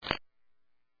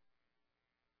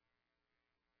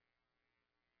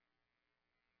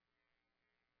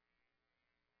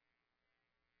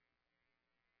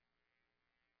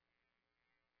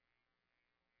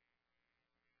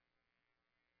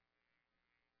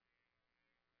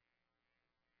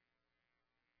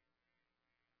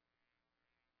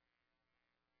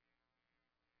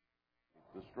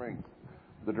the strength,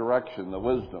 the direction, the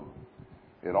wisdom.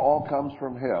 It all comes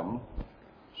from Him.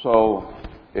 So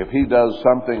if He does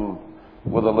something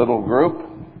with a little group,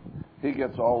 He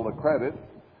gets all the credit,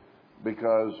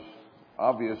 because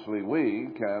obviously we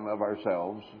can of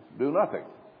ourselves do nothing.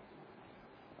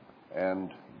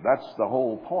 And that's the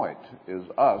whole point, is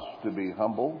us to be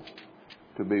humble,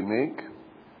 to be meek,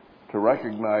 to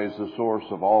recognize the source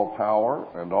of all power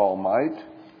and all might,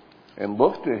 and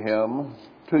look to Him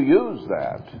to use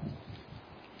that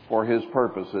for His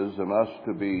purposes, and us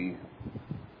to be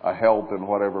a help in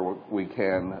whatever we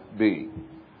can be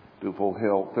to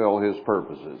fulfill His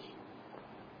purposes.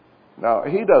 Now,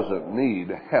 He doesn't need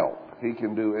help. He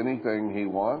can do anything He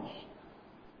wants.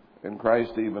 And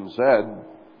Christ even said,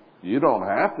 you don't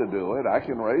have to do it. I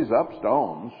can raise up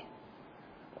stones,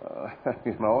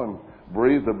 and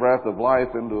breathe the breath of life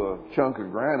into a chunk of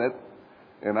granite,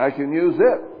 and I can use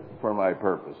it for my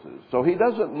purposes. So He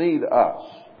doesn't need us.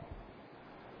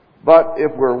 But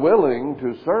if we're willing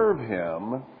to serve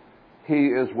Him, He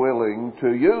is willing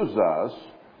to use us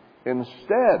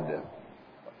instead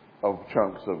of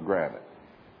chunks of granite.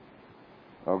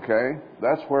 Okay?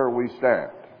 That's where we stand.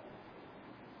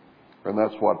 And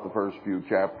that's what the first few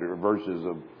verses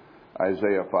of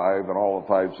Isaiah 5 and all of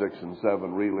 5, 6, and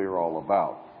 7 really are all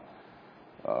about.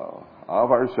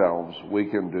 Of ourselves, we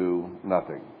can do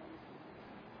nothing.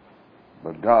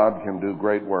 But God can do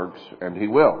great works, and He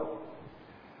will.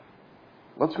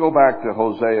 Let's go back to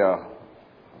Hosea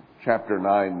chapter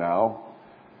 9 now.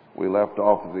 We left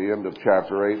off at the end of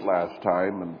chapter 8 last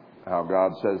time, and how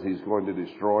God says He's going to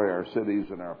destroy our cities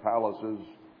and our palaces.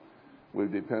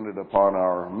 We've depended upon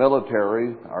our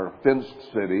military, our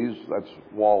fenced cities, that's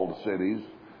walled cities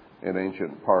in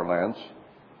ancient parlance.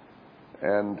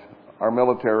 And our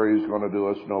military is going to do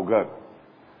us no good.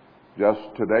 Just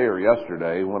today or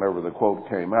yesterday, whenever the quote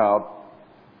came out,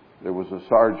 there was a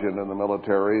sergeant in the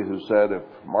military who said, if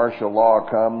martial law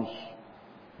comes,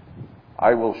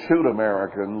 I will shoot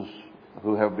Americans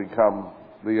who have become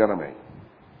the enemy.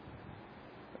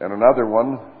 And another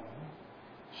one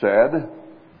said,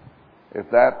 if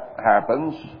that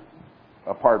happens,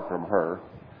 apart from her,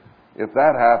 if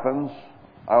that happens,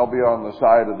 I'll be on the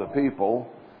side of the people,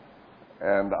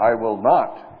 and I will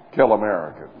not kill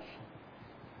Americans.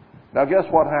 Now guess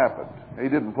what happened? He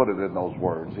didn't put it in those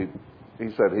words. He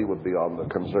said he would be on the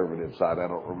conservative side. I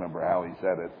don't remember how he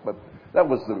said it, but that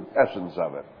was the essence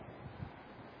of it.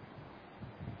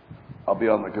 I'll be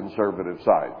on the conservative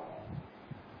side.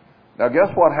 Now guess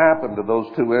what happened to those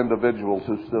two individuals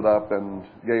who stood up and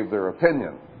gave their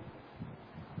opinion?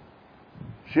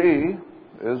 She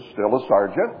is still a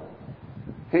sergeant.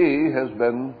 He has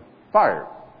been fired.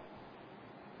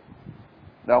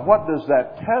 Now what does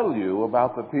that tell you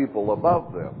about the people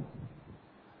above them?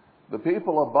 The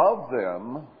people above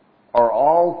them are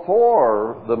all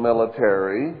for the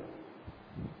military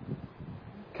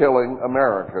killing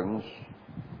Americans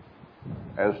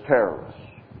as terrorists.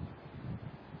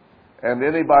 And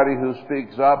anybody who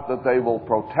speaks up that they will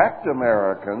protect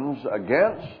Americans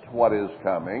against what is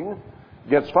coming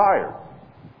gets fired.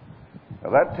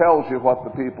 Now that tells you what the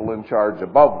people in charge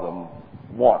above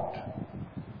them want.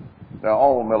 Now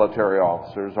all military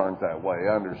officers aren't that way.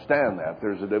 I understand that.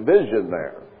 There's a division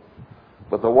there.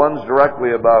 But the ones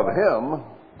directly above him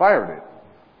fired him.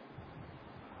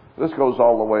 This goes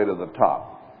all the way to the top.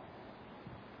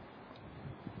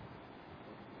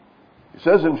 It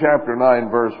says in chapter 9,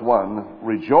 verse 1,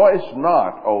 rejoice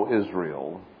not, O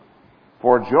Israel,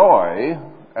 for joy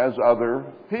as other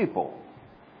people.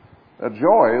 Now,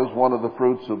 joy is one of the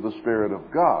fruits of the Spirit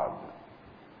of God.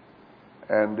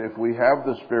 And if we have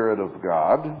the Spirit of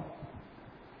God,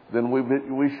 then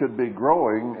we should be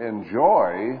growing in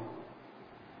joy,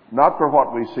 not for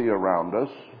what we see around us,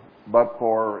 but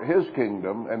for His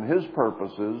kingdom and His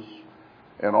purposes,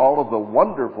 and all of the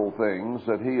wonderful things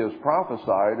that He has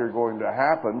prophesied are going to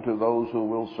happen to those who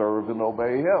will serve and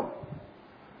obey Him.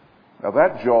 Now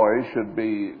that joy should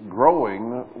be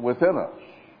growing within us.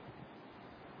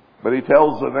 But He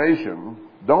tells the nation,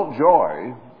 don't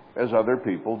joy as other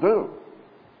people do.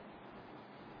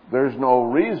 There's no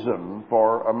reason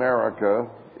for America,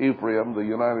 Ephraim, the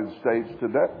United States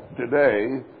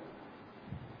today,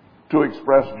 to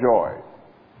express joy.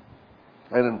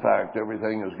 And in fact,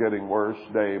 everything is getting worse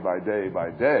day by day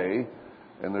by day,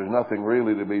 and there's nothing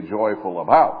really to be joyful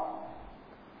about.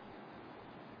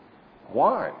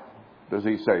 Why does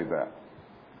He say that?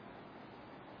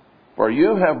 For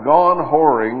you have gone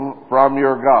whoring from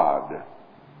your God.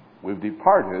 We've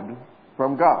departed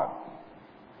from God.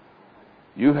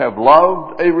 You have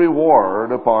loved a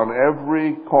reward upon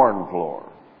every corn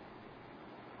floor.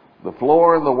 The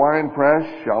floor and the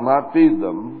winepress shall not feed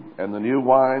them, and the new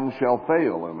wine shall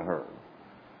fail in her.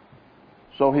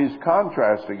 So he's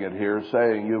contrasting it here,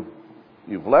 saying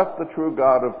you've left the true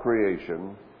God of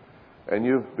creation, and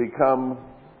you've become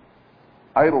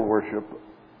idol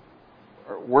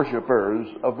worshipers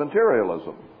of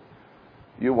materialism.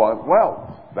 You want wealth.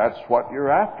 That's what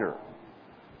you're after.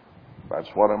 That's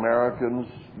what Americans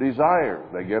desire.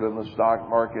 They get in the stock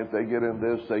market, they get in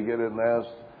this, they get in that,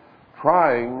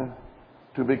 trying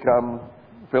to become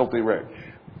filthy rich.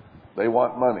 They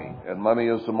want money, and money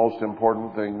is the most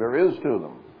important thing there is to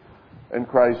them. And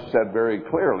Christ said very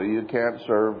clearly, you can't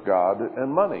serve God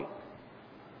and money.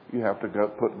 You have to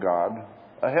put God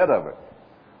ahead of it.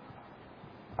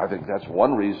 I think that's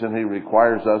one reason he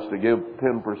requires us to give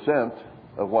 10%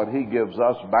 of what he gives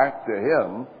us back to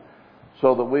him,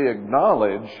 so that we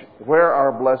acknowledge where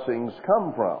our blessings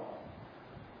come from.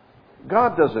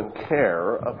 God doesn't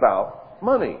care about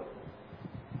money.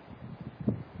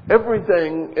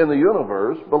 Everything in the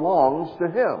universe belongs to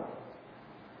him.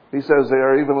 He says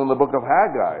there, even in the book of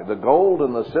Haggai, the gold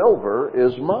and the silver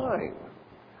is mine.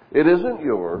 It isn't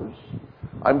yours.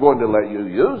 I'm going to let you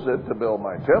use it to build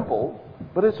my temple,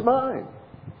 but it's mine.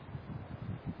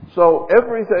 So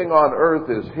everything on earth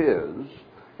is his,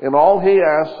 and all he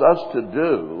asks us to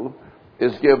do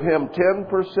is give him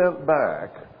 10%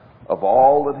 back of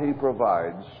all that he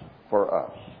provides for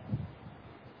us.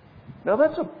 Now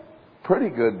that's a pretty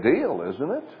good deal,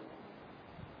 isn't it?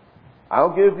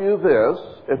 I'll give you this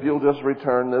if you'll just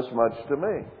return this much to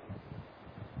me.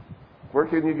 Where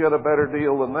can you get a better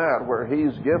deal than that, where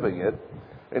he's giving it,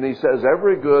 and he says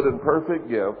every good and perfect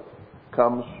gift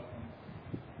comes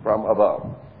from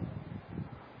above.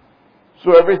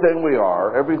 So everything we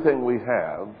are, everything we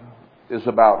have, is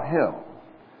about him.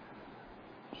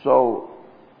 So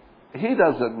he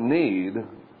doesn't need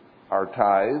our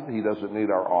tithe. He doesn't need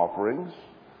our offerings.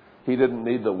 He didn't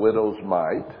need the widow's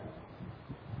mite.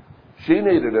 She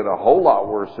needed it a whole lot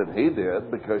worse than he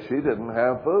did because she didn't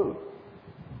have food.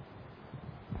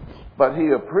 But he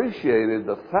appreciated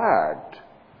the fact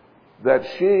that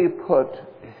she put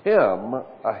him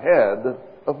ahead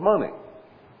of money.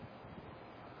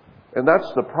 And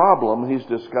that's the problem he's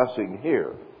discussing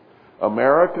here.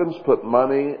 Americans put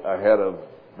money ahead of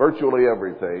virtually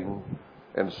everything,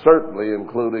 and certainly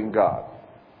including God.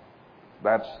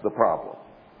 That's the problem.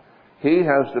 He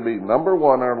has to be number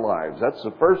one in our lives. That's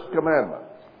the first commandment.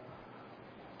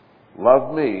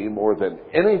 Love me more than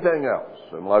anything else,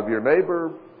 and love your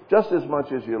neighbor just as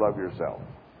much as you love yourself.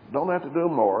 Don't have to do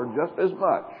more, just as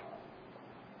much.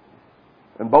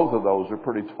 And both of those are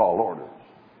pretty tall orders.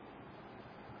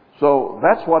 So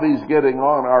that's what he's getting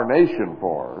on our nation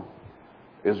for,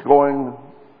 is going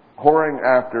whoring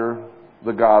after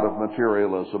the god of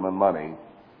materialism and money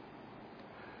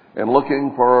and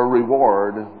looking for a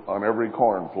reward on every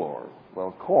corn floor.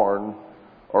 Well, corn,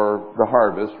 or the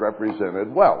harvest,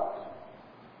 represented wealth.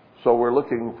 So we're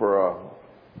looking for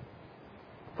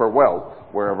wealth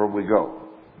wherever we go.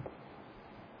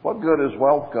 What good is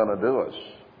wealth going to do us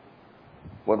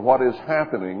when what is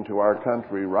happening to our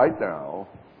country right now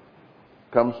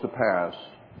comes to pass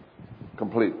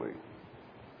completely?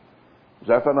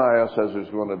 Zephaniah says there's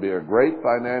going to be a great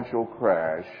financial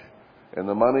crash, and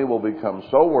the money will become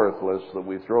so worthless that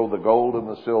we throw the gold and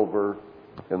the silver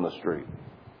in the street.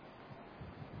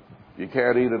 You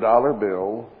can't eat a dollar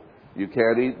bill, you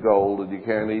can't eat gold, and you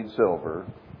can't eat silver.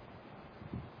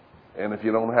 And if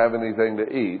you don't have anything to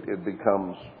eat, it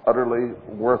becomes utterly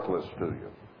worthless to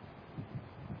you.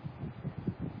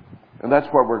 And that's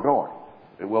where we're going.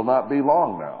 It will not be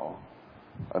long now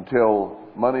until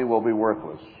money will be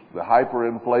worthless. The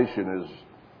hyperinflation is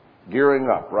gearing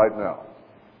up right now.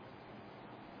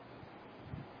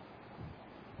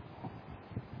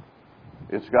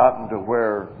 It's gotten to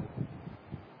where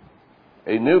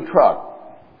a new truck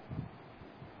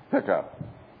pickup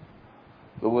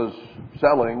that was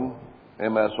selling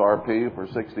MSRP for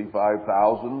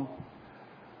 $65,000,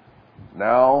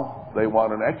 now they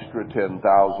want an extra $10,000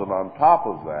 on top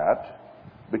of that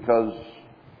because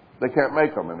they can't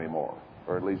make them anymore,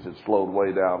 or at least it's slowed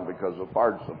way down because of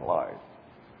part supply.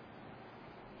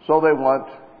 So they want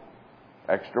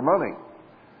extra money.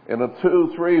 And a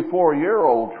 2, 3,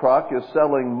 4-year-old truck is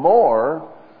selling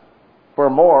for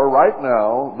more right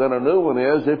now than a new one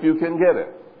is if you can get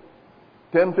it.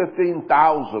 $10,000,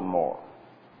 $15,000 more.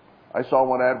 I saw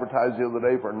one advertised the other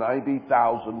day for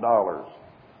 $90,000.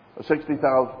 A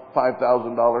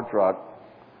 $65,000 truck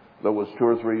that was 2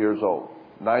 or 3 years old.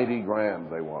 $90,000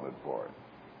 they wanted for it.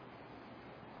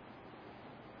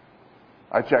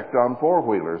 I checked on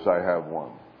four-wheelers. I have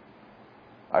one.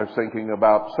 I was thinking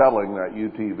about selling that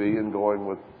UTV and going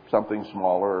with something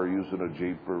smaller or using a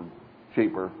Jeep or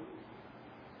cheaper.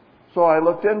 So I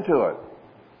looked into it.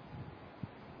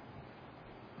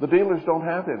 The dealers don't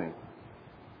have any.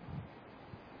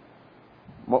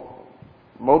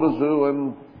 Motozoo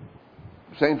in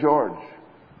St. George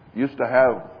used to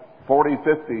have 40,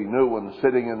 50 new ones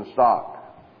sitting in stock.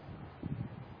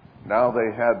 Now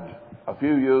they had a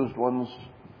few used ones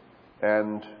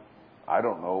and, I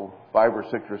don't know, 5 or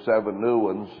 6 or 7 new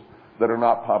ones that are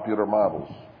not popular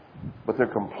models. But they're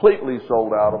completely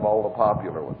sold out of all the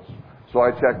popular ones. So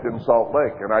I checked in Salt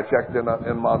Lake and I checked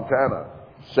in Montana.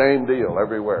 Same deal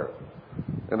everywhere.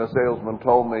 And the salesman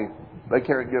told me they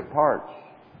can't get parts.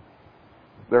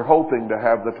 They're hoping to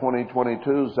have the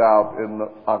 2022s out in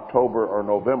October or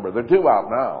November. They're due out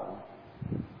now.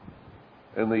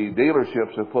 And the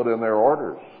dealerships have put in their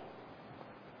orders.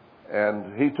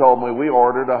 And he told me we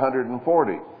ordered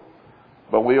 140.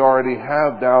 But we already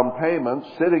have down payments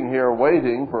sitting here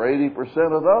waiting for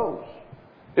 80% of those,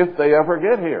 if they ever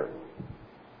get here.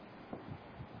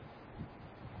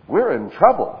 We're in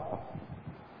trouble.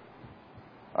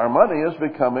 Our money is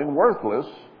becoming worthless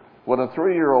when a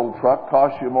 3-year-old truck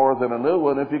costs you more than a new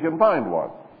one if you can find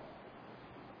one.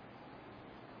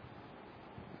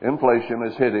 Inflation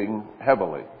is hitting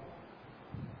heavily.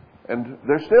 And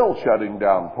they're still shutting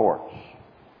down ports.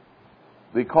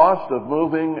 The cost of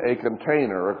moving a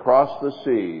container across the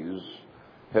seas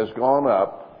has gone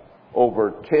up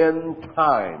over 10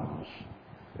 times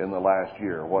in the last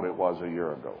year what it was a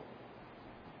year ago.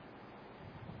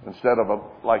 Instead of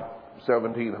like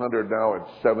 1,700, now it's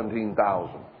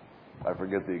 17,000. I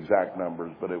forget the exact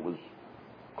numbers, but it was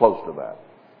close to that.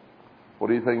 What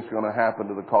do you think is going to happen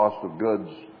to the cost of goods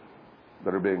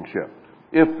that are being shipped,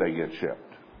 if they get shipped?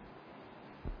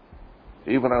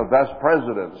 Even our best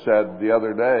president said the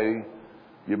other day,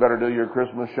 you better do your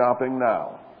Christmas shopping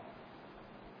now,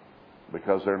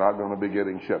 because they're not going to be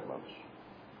getting shipments.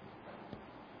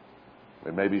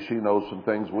 And maybe she knows some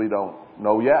things we don't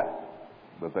know yet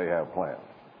that they have planned.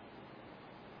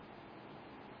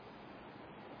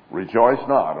 Rejoice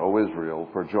not, O Israel,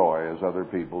 for joy as other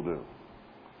people do.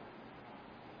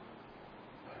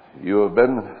 You have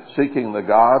been seeking the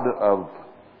God of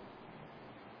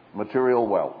material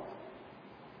wealth.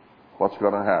 What's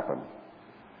going to happen?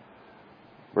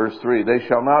 Verse 3, they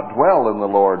shall not dwell in the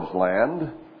Lord's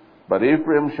land, but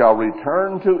Ephraim shall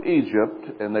return to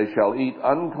Egypt, and they shall eat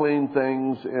unclean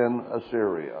things in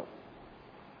Assyria.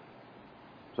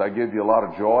 Does that give you a lot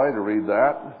of joy to read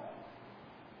that?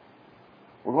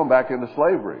 We're going back into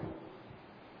slavery.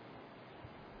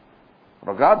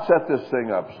 Now, God set this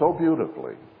thing up so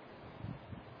beautifully.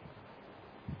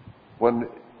 When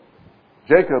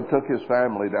Jacob took his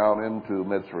family down into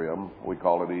Mitzrayim, we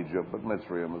call it Egypt, but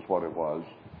Mitzrayim is what it was.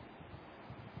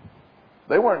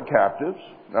 They weren't captives.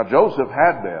 Now, Joseph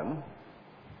had been,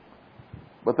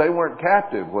 but they weren't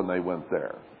captive when they went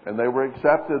there. And they were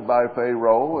accepted by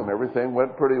Pharaoh, and everything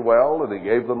went pretty well, and he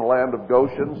gave them the land of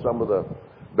Goshen, some of the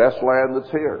best land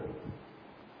that's here.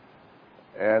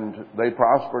 And they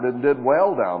prospered and did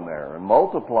well down there and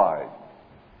multiplied.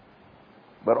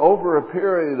 But over a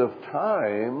period of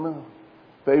time,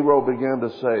 Pharaoh began to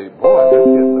say, boy, there's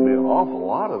getting to be an awful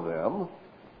lot of them,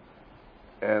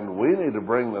 and we need to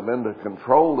bring them into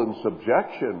control and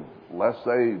subjection lest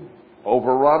they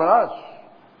overrun us.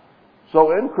 So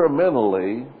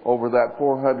incrementally, over that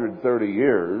 430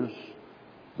 years,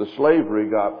 the slavery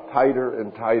got tighter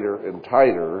and tighter and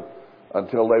tighter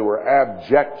until they were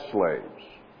abject slaves,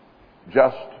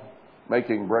 just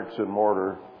making bricks and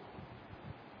mortar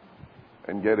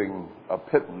and getting a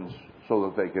pittance so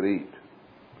that they could eat.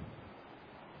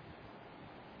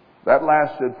 That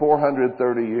lasted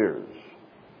 430 years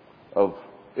of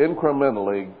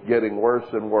incrementally getting worse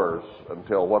and worse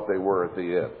until what they were at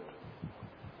the end.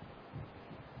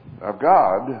 Now,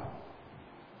 God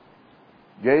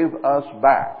gave us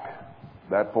back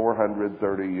that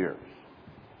 430 years.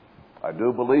 I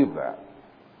do believe that.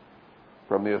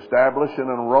 From the establishment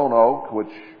in Roanoke,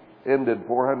 which ended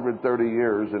 430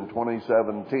 years in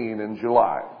 2017 in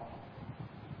July,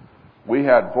 we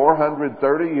had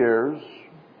 430 years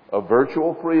of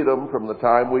virtual freedom from the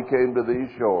time we came to these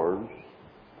shores,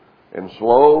 and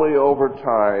slowly over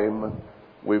time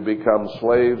we've become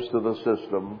slaves to the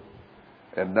system,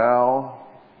 and now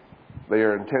they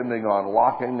are intending on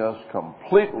locking us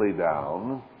completely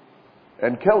down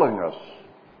and killing us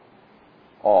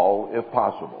all if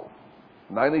possible.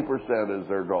 90% is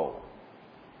their goal.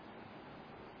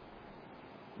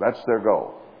 That's their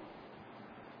goal.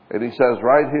 And he says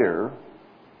right here,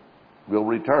 we'll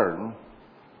return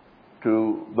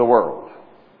to the world.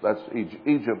 That's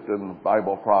Egypt in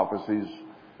Bible prophecies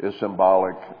is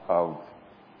symbolic of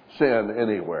sin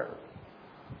anywhere.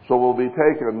 So we'll be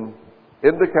taken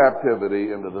into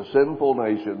captivity into the sinful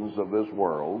nations of this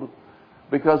world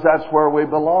because that's where we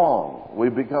belong. We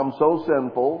become so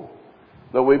sinful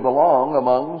that we belong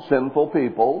among sinful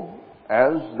people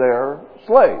as their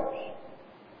slaves.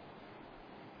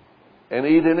 And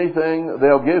eat anything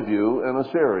they'll give you in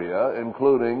Assyria,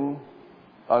 including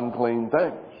unclean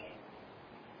things.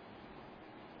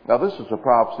 Now this is a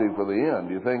prophecy for the end.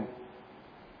 Do you think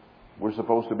we're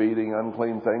supposed to be eating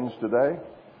unclean things today?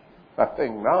 I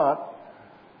think not,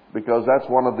 because that's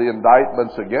one of the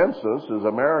indictments against us, is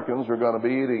Americans are going to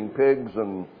be eating pigs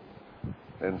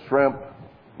and shrimp.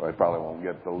 Well, they probably won't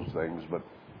get those things, but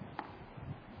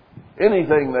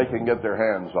anything they can get their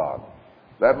hands on.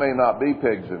 That may not be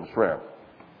pigs and shrimp.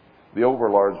 The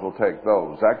overlords will take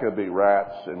those. That could be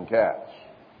rats and cats.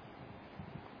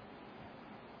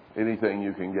 Anything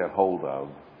you can get hold of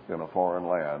in a foreign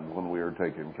land when we are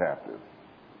taken captive.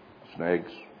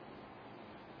 Snakes.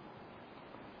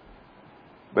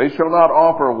 They shall not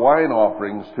offer wine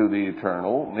offerings to the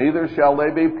Eternal, neither shall they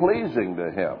be pleasing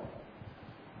to Him.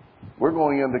 We're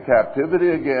going into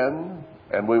captivity again,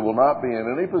 and we will not be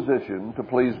in any position to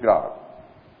please God.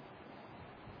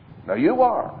 Now you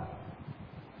are.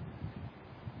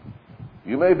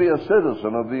 You may be a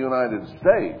citizen of the United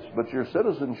States, but your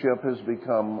citizenship has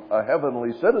become a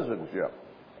heavenly citizenship.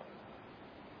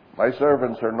 My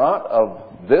servants are not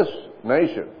of this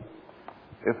nation.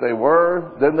 If they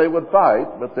were, then they would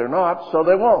fight, but they're not, so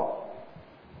they won't.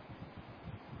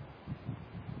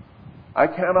 I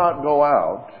cannot go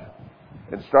out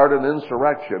and start an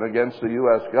insurrection against the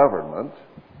U.S. government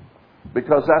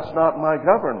because that's not my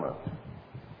government.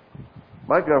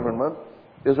 My government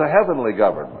is a heavenly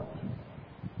government.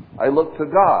 I look to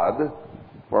God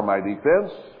for my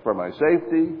defense, for my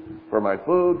safety, for my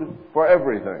food, for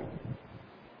everything.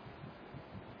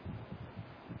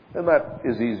 And that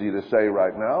is easy to say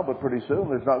right now, but pretty soon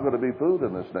there's not going to be food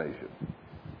in this nation.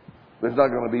 There's not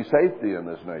going to be safety in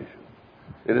this nation.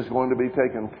 It is going to be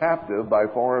taken captive by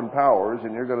foreign powers,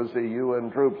 and you're going to see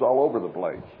UN troops all over the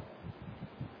place.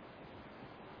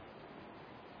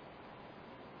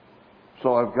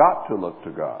 So I've got to look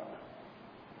to God.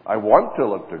 I want to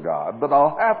look to God, but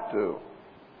I'll have to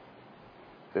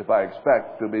if I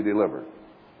expect to be delivered.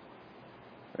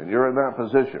 And you're in that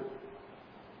position.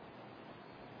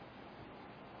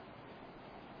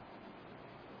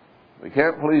 They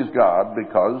can't please God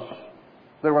because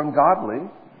they're ungodly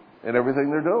in everything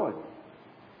they're doing.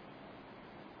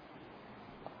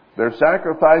 Their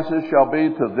sacrifices shall be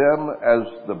to them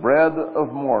as the bread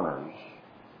of mourners.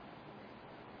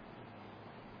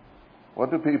 What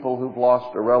do people who've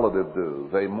lost a relative do?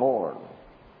 They mourn.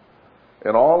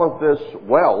 And all of this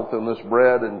wealth and this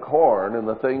bread and corn and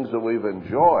the things that we've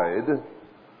enjoyed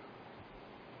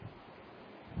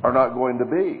are not going to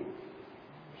be.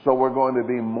 So we're going to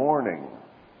be mourning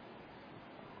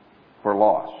for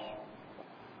loss.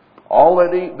 All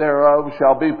that eat thereof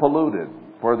shall be polluted,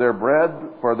 for their bread,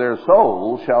 for their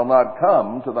soul shall not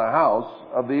come to the house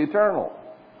of the Eternal.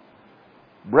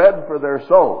 Bread for their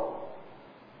soul.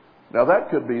 Now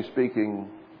that could be speaking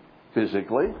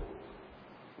physically.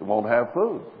 They won't have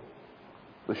food.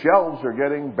 The shelves are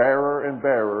getting barer and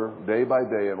barer day by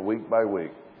day and week by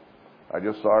week. I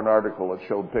just saw an article that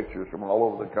showed pictures from all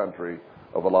over the country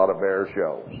of a lot of bare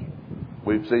shelves.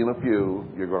 We've seen a few.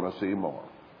 You're going to see more.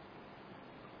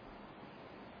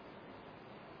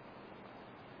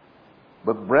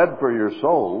 But bread for your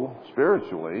soul,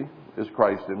 spiritually, is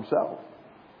Christ Himself.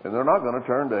 And they're not going to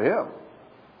turn to Him.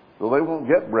 So they won't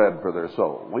get bread for their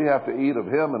soul. We have to eat of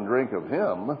Him and drink of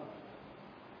Him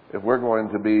if we're going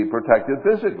to be protected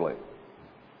physically.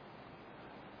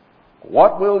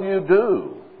 What will you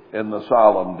do in the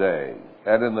solemn day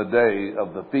and in the day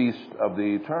of the feast of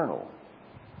the Eternal?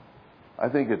 I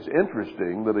think it's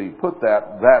interesting that He put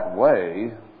that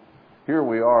way. Here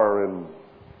we are in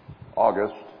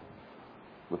August.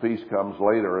 The feast comes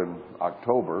later in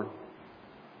October.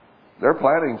 They're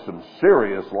planning some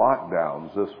serious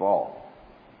lockdowns this fall.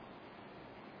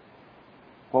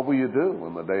 What will you do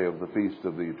in the day of the Feast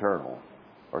of the Eternal?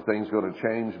 Are things going to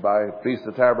change by Feast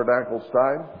of Tabernacles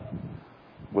time?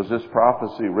 Was this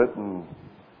prophecy written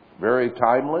very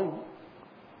timely?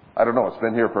 I don't know. It's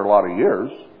been here for a lot of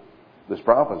years, this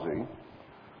prophecy.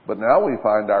 But now we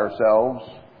find ourselves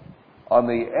on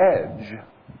the edge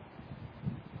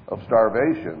of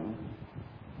starvation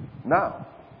now.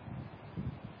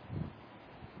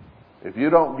 If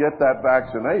you don't get that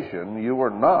vaccination, you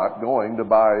are not going to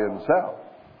buy and sell.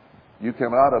 You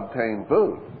cannot obtain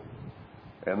food.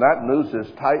 And that noose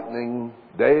is tightening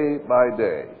day by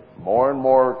day. More and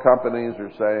more companies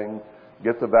are saying,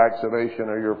 get the vaccination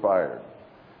or you're fired.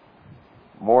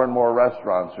 More and more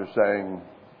restaurants are saying,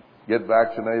 get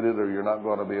vaccinated or you're not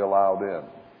going to be allowed in.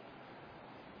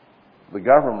 The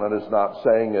government is not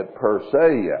saying it per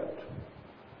se yet,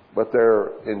 but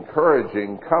they're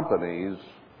encouraging companies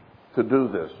to do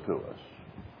this to us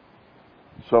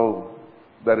so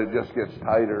that it just gets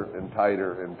tighter and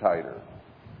tighter and tighter.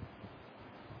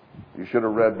 You should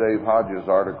have read Dave Hodges'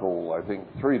 article, I think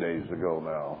 3 days ago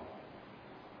now,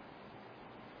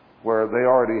 where they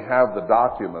already have the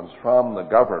documents from the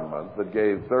government that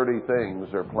gave 30 things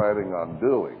they're planning on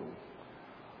doing.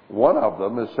 One of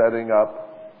them is setting up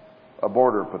a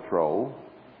border patrol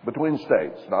between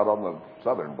states, not on the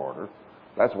southern border.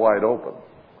 That's wide open.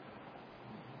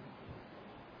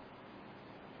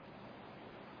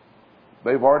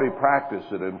 They've already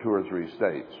practiced it in 2 or 3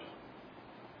 states.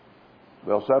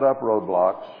 They'll set up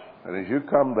roadblocks, and as you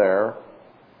come there,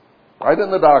 right in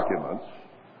the documents,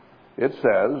 it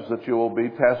says that you will be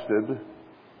tested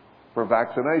for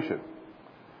vaccination.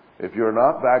 If you're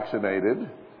not vaccinated,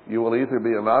 you will either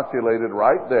be inoculated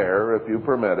right there if you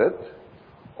permit it,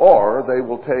 or they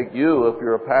will take you, if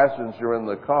you're a passenger in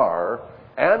the car,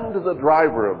 and the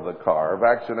driver of the car,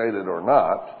 vaccinated or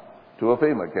not, to a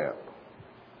FEMA camp,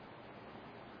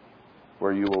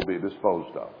 where you will be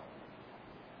disposed of.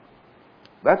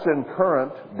 That's in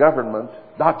current government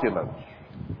documents.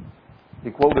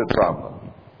 He quoted from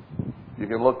them. You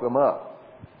can look them up.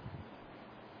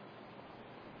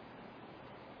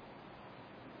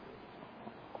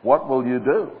 What will you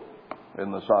do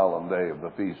in the solemn day of the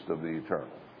Feast of the Eternal?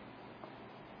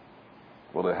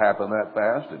 Will it happen that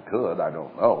fast? It could, I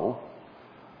don't know.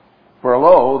 For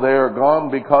lo, they are gone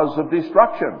because of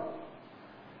destruction.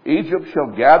 Egypt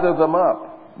shall gather them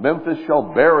up. Memphis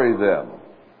shall bury them.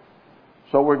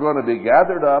 So we're going to be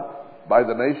gathered up by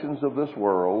the nations of this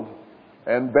world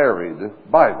and buried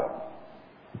by them.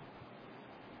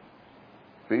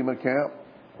 FEMA camp,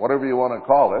 whatever you want to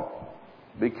call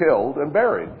it, be killed and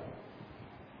buried.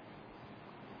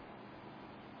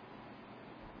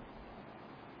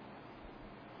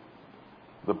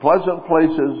 The pleasant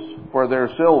places for their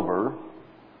silver,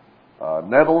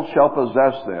 nettles shall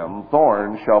possess them,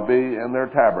 thorns shall be in their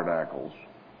tabernacles.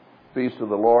 Feast of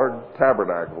the Lord,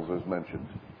 tabernacles is mentioned.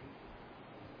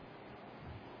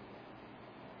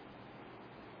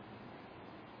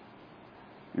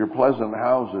 Your pleasant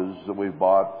houses that we've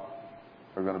bought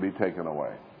are going to be taken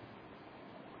away.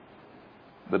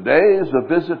 The days of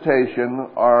visitation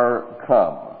are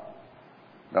come.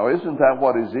 Now, isn't that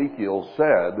what Ezekiel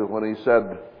said when he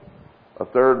said, a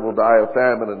third will die of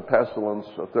famine and pestilence,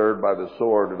 a third by the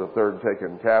sword, and a third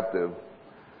taken captive?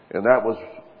 And that was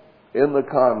in the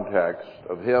context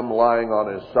of him lying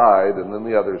on his side and then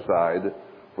the other side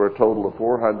for a total of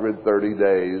 430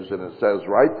 days. And it says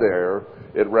right there,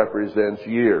 it represents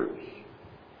years.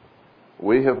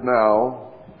 We have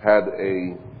now had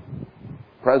a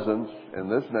presence in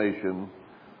this nation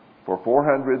for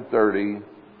 430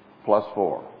 plus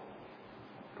 4.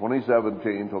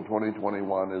 2017 till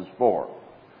 2021 is 4.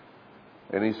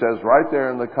 And he says right there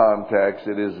in the context,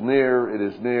 it is near, it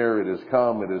is near, it is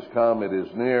come, it is come, it is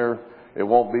near. It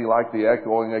won't be like the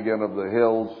echoing again of the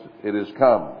hills. It is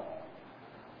come.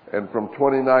 And from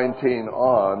 2019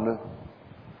 on,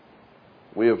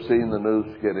 we have seen the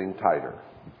noose getting tighter.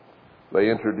 They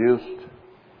introduced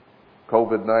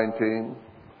COVID-19.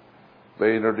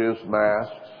 They introduced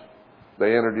masks.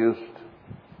 They introduced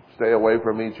stay away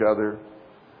from each other.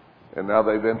 And now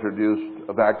they've introduced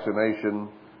a vaccination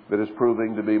that is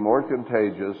proving to be more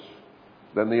contagious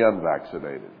than the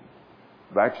unvaccinated.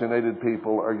 Vaccinated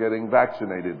people are getting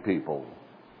vaccinated people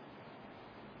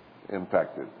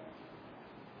infected.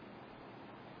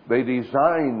 They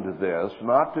designed this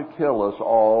not to kill us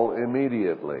all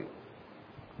immediately.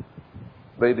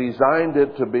 They designed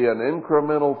it to be an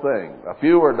incremental thing. A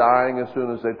few are dying as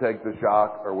soon as they take the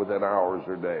shock or within hours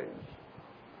or days.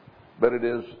 But it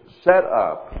is set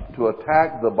up to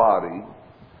attack the body,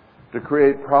 to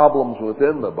create problems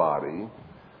within the body,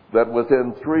 that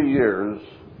within 3 years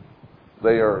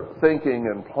they are thinking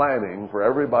and planning for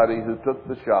everybody who took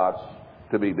the shots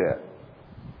to be dead.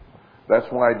 That's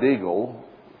why Deagle,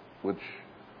 which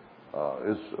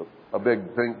is a big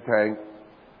think tank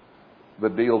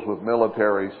that deals with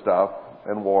military stuff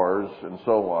and wars and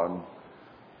so on,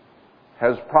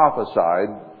 has prophesied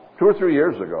 2 or 3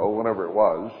 years ago, whenever it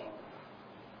was,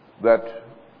 that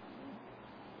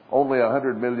only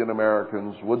 100 million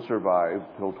Americans would survive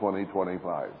till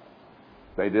 2025.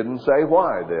 They didn't say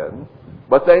why then,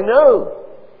 but they knew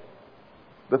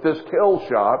that this kill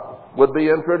shot would be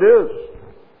introduced.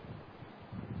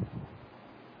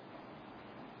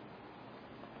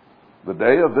 The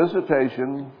day of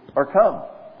visitation are come.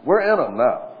 We're in them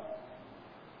now.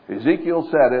 Ezekiel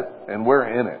said it, and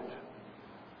we're in it.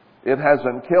 It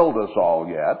hasn't killed us all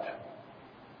yet,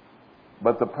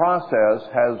 but the process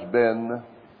has been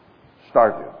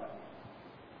started.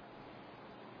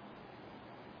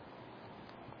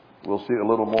 We'll see a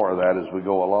little more of that as we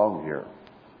go along here.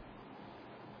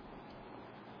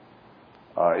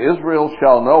 Israel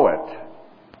shall know it.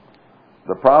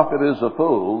 The prophet is a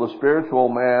fool, the spiritual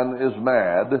man is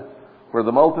mad, for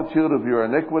the multitude of your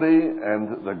iniquity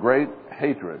and the great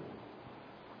hatred.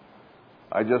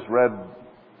 I just read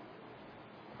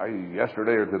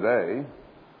yesterday or today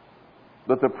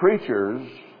that the preachers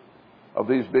of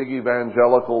these big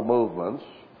evangelical movements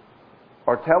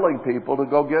are telling people to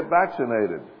go get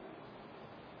vaccinated.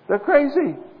 They're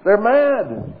crazy. They're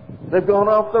mad. They've gone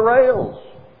off the rails.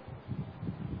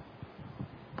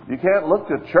 You can't look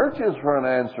to churches for an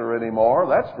answer anymore,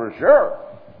 that's for sure.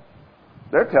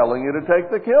 They're telling you to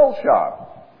take the kill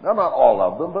shot. Now, not all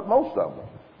of them, but most of them.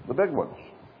 The big ones.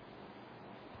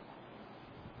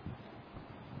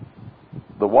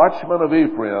 The watchman of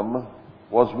Ephraim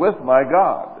was with my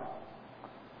God.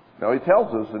 Now, he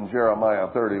tells us in Jeremiah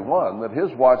 31 that his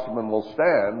watchman will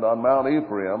stand on Mount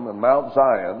Ephraim and Mount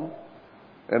Zion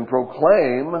and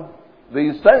proclaim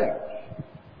these things.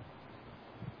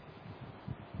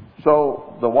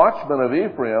 So, the watchmen of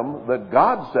Ephraim that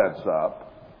God sets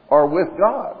up are with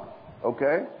God.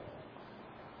 Okay?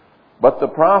 But the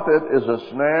prophet is a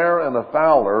snare and a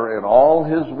fowler in all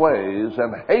his ways,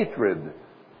 and hatred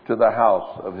to the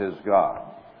house of his God.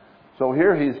 So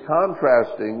here he's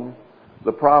contrasting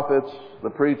the prophets, the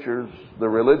preachers, the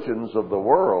religions of the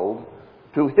world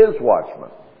to his watchmen.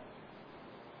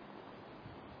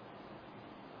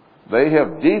 They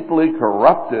have deeply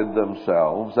corrupted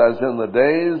themselves as in the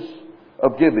days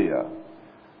of Gibeah.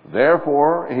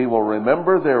 Therefore, he will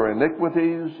remember their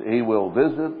iniquities. He will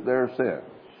visit their sins.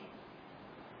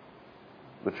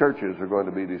 The churches are going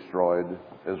to be destroyed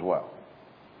as well.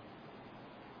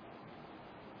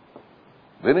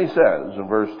 Then he says in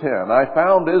verse 10, I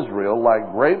found Israel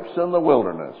like grapes in the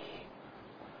wilderness.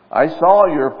 I saw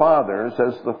your fathers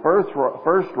as the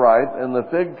first ripe in the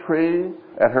fig tree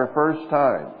at her first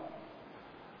time.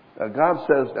 Now God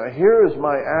says, now here is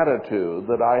my attitude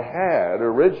that I had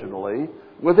originally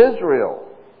with Israel.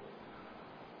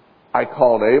 I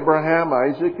called Abraham,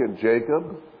 Isaac, and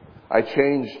Jacob. I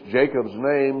changed Jacob's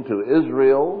name to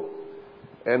Israel,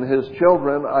 and his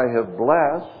children I have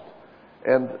blessed.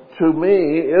 And to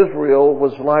me, Israel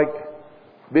was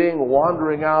like being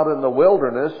wandering out in the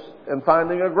wilderness and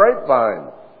finding a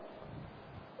grapevine.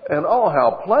 And oh,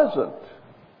 how pleasant.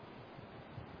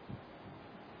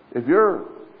 If you're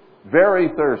very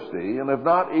thirsty and have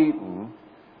not eaten,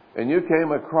 and you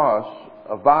came across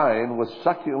a vine with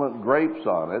succulent grapes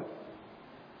on it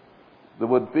that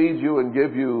would feed you and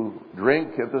give you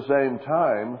drink at the same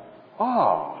time,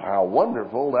 oh, how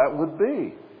wonderful that would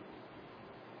be.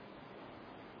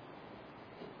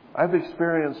 I've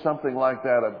experienced something like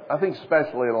that, I think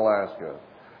especially in Alaska.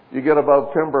 You get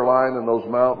above timberline in those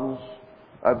mountains.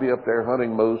 I'd be up there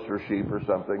hunting moose or sheep or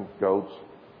something, goats.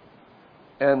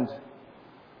 And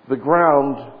the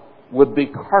ground would be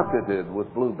carpeted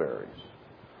with blueberries.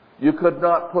 You could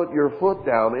not put your foot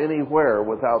down anywhere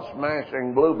without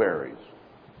smashing blueberries.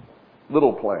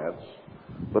 Little plants,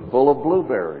 but full of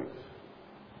blueberries.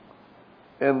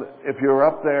 And if you're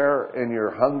up there and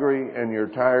you're hungry and you're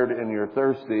tired and you're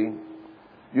thirsty,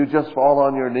 you just fall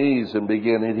on your knees and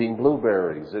begin eating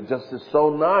blueberries. It just is so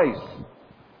nice.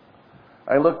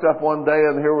 I looked up one day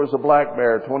and here was a black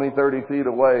bear 20, 30 feet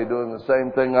away doing the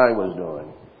same thing I was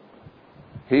doing.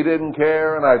 He didn't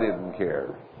care and I didn't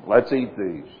care. Let's eat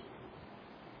these.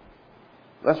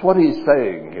 That's what he's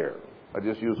saying here. I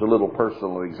just use a little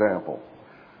personal example.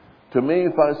 To me,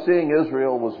 seeing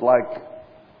Israel was like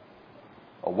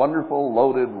a wonderful,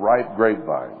 loaded, ripe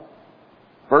grapevine.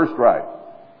 First ripe.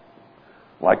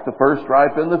 Like the first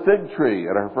ripe in the fig tree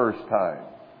at her first time.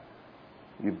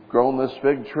 You've grown this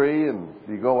fig tree and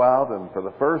you go out and for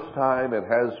the first time it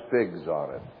has figs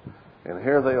on it. And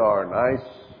here they are, nice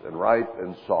and ripe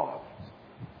and soft.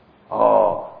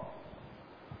 Oh,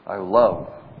 I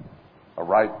love a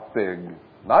ripe fig.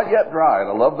 Not yet dried.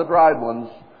 I love the dried ones.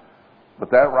 But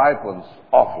that ripe one's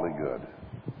awfully good.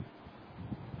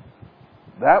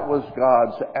 That was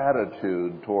God's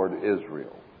attitude toward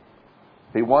Israel.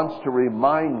 He wants to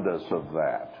remind us of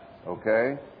that.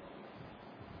 Okay?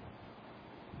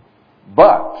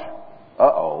 But,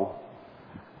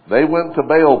 they went to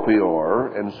Baal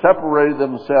Peor and separated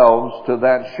themselves to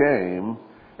that shame,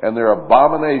 and their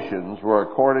abominations were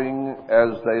according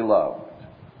as they loved.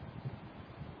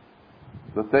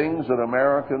 The things that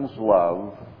Americans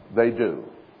love, they do.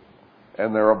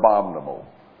 And they're abominable.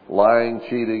 Lying,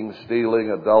 cheating,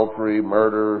 stealing, adultery,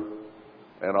 murder,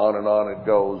 and on it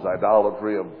goes.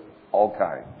 Idolatry of all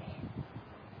kinds.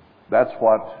 That's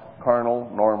what carnal,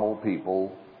 normal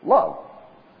people love.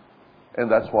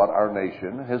 And that's what our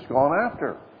nation has gone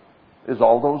after, is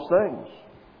all those things.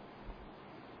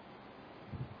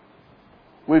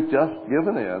 We've just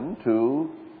given in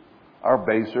to our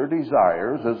baser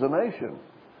desires as a nation.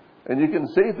 And you can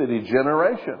see the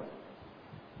degeneration.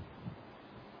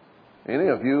 Any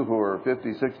of you who are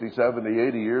 50, 60, 70,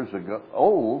 80 years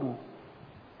old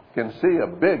can see a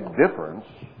big difference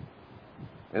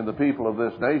in the people of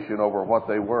this nation over what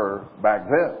they were back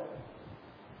then.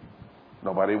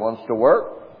 Nobody wants to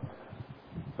work.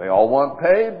 They all want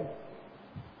paid.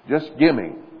 Just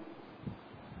gimme.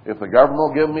 If the government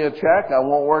will give me a check, I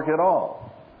won't work at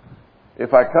all.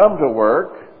 If I come to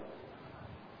work,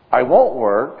 I won't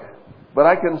work, but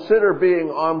I consider being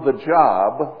on the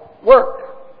job work,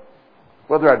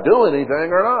 whether I do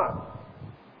anything or not.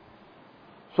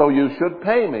 So you should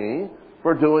pay me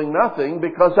for doing nothing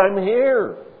because I'm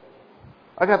here.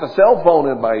 I got the cell phone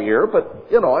in my ear, but,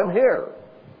 I'm here.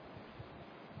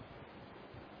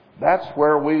 That's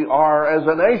where we are as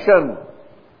a nation.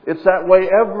 It's that way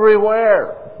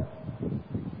everywhere.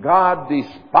 God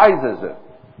despises it.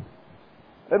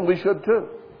 And we should too.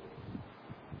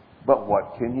 But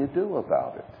what can you do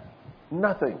about it?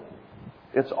 Nothing.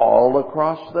 It's all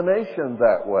across the nation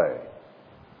that way.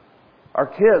 Our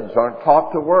kids aren't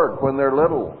taught to work when they're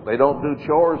little. They don't do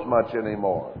chores much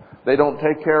anymore. They don't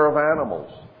take care of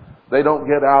animals. They don't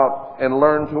get out and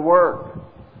learn to work.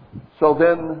 So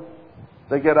then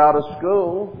they get out of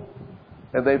school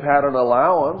and they've had an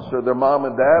allowance, or their mom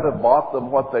and dad have bought them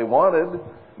what they wanted.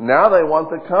 Now they want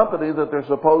the company that they're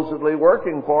supposedly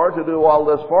working for to do all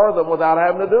this for them without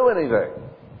having to do anything.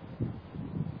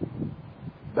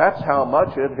 That's how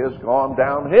much it has gone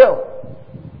downhill.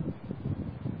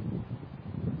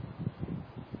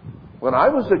 When I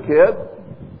was a kid,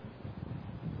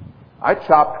 I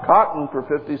chopped cotton for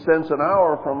 50 cents an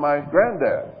hour from my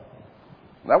granddad.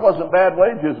 That wasn't bad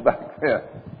wages back then.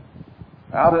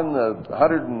 Out in the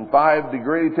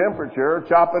 105-degree temperature,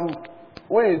 chopping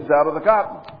weeds out of the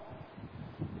cotton.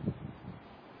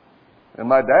 And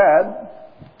my dad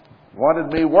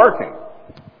wanted me working.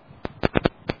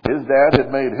 His dad had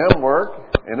made him work,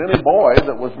 and any boy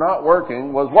that was not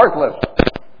working was worthless.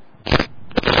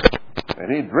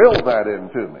 And he drilled that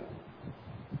into me.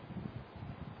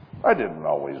 I didn't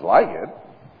always like it.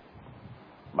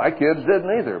 My kids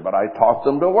didn't either, but I taught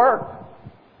them to work.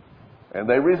 And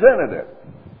they resented it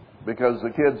because the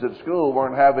kids at school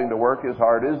weren't having to work as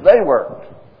hard as they worked.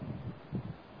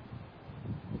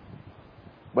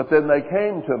 But then they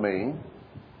came to me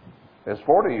as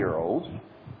 40-year-olds,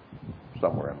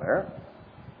 somewhere in there,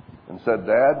 and said,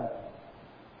 "Dad,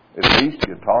 at least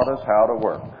you taught us how to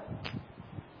work."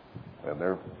 And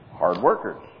they're hard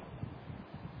workers.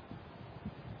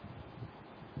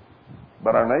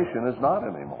 But our nation is not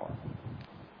anymore.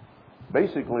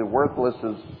 Basically, worthless,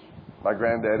 as my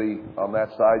granddaddy on that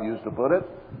side used to put it,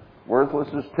 worthless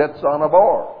as tits on a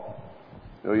board.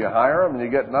 So you hire them and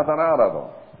you get nothing out of them.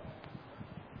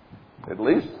 At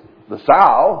least the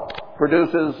sow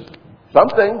produces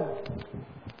something.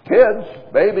 Kids,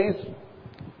 babies.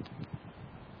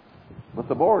 But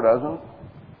the boar doesn't.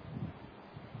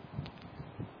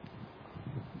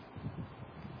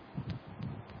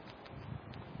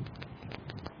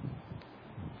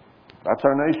 That's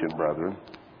our nation, brethren.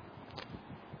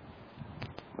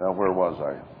 Now, where was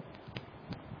I?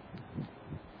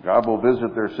 God will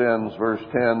visit their sins, verse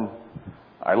 10.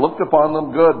 I looked upon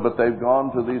them good, but they've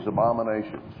gone to these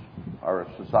abominations. Our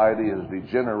society has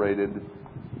degenerated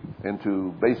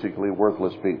into basically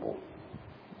worthless people.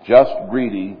 Just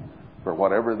greedy for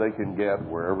whatever they can get,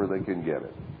 wherever they can get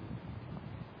it.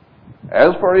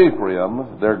 As for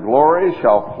Ephraim, their glory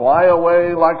shall fly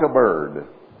away like a bird,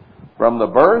 from the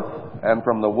birth and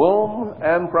from the womb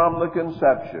and from the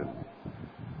conception.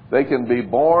 They can be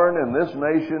born in this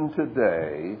nation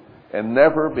today and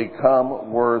never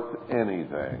become worth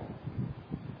anything.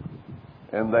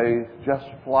 And they just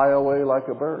fly away like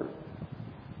a bird.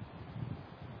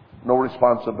 No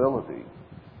responsibility.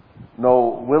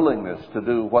 No willingness to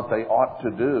do what they ought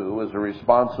to do as a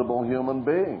responsible human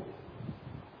being.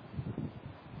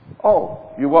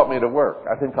 Oh, you want me to work?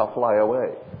 I think I'll fly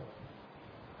away.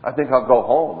 I think I'll go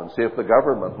home and see if the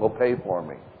government will pay for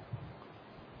me.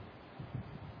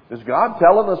 Is God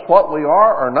telling us what we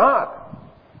are or not?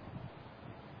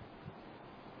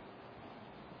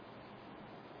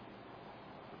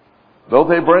 Though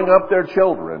they bring up their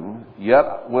children,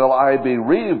 yet will I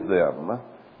bereave them,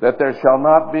 that there shall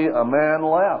not be a man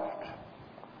left.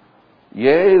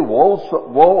 Yea,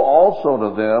 woe also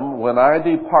to them when I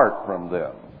depart from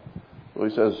them. So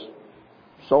he says,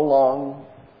 so long,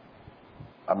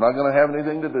 I'm not going to have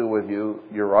anything to do with you.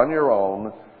 You're on your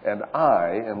own, and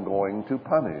I am going to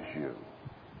punish you.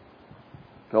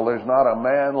 Till there's not a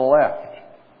man left.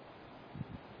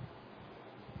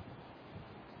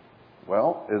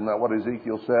 Well, isn't that what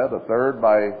Ezekiel said? A third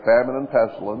by famine and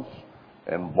pestilence.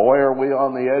 And boy, are we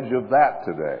on the edge of that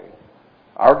today.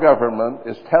 Our government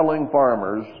is telling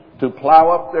farmers to plow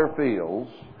up their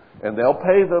fields, and they'll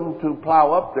pay them to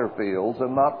plow up their fields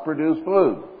and not produce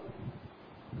food.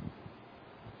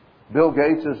 Bill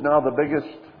Gates is now the biggest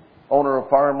owner of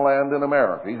farmland in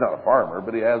America. He's not a farmer,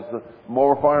 but he has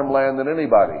more farmland than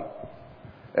anybody.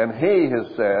 And he has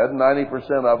said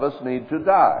 90% of us need to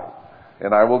die,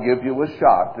 and I will give you a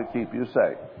shot to keep you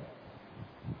safe.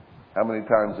 How many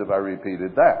times have I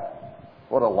repeated that?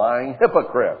 What a lying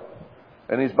hypocrite.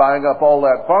 And he's buying up all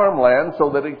that farmland so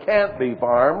that it can't be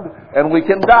farmed and we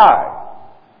can die.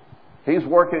 He's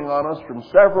working on us from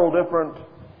several different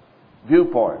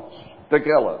viewpoints to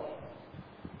kill us.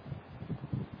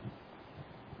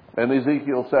 And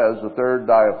Ezekiel says, a third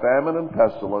die of famine and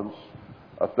pestilence,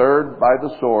 a third by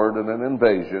the sword and an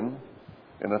invasion,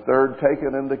 and a third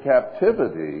taken into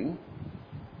captivity,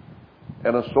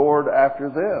 and a sword after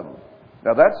them.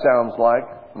 Now that sounds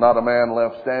like not a man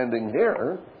left standing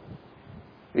here.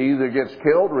 He either gets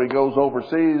killed or he goes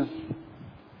overseas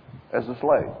as a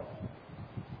slave.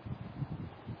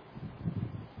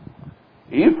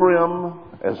 Ephraim,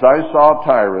 as I saw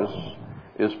Tyrus,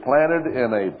 is planted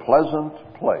in a pleasant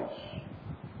place.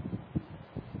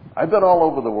 I've been all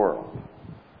over the world.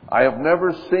 I have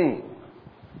never seen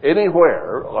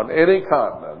anywhere on any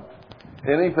continent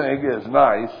anything as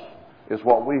nice as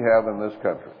what we have in this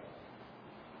country.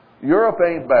 Europe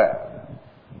ain't bad,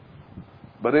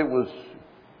 but it was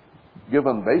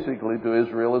given basically to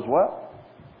Israel as well.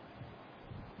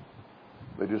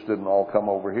 They just didn't all come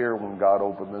over here when God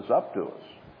opened this up to us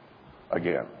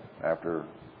again after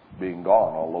being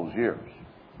gone all those years.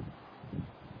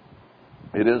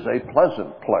 It is a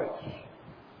pleasant place.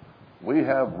 We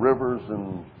have rivers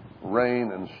and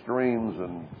rain and streams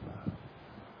and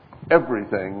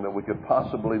everything that we could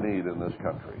possibly need in this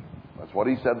country. That's what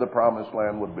he said the promised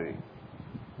land would be.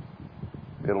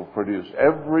 It'll produce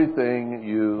everything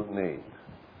you need.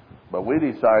 But we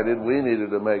decided we needed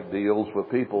to make deals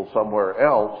with people somewhere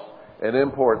else and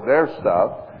import their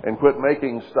stuff and quit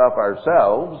making stuff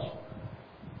ourselves.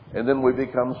 And then we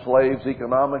become slaves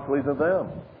economically to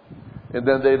them. And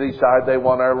then they decide they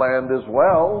want our land as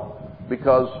well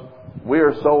because we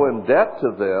are so in debt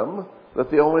to them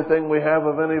that the only thing we have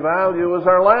of any value is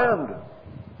our land.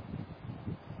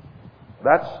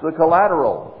 That's the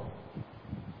collateral.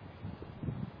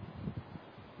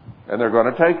 And they're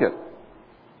going to take it.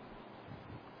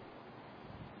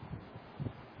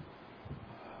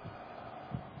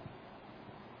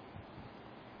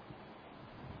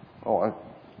 Oh,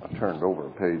 I turned over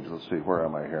a page. Let's see, where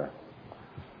am I here?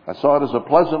 I saw it as a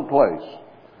pleasant place.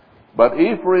 But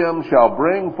Ephraim shall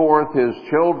bring forth his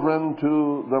children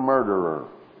to the murderer.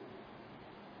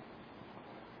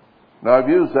 Now, I've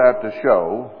used that to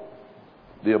show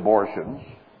the abortions.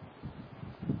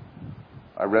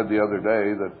 I read the other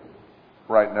day that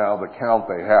right now the count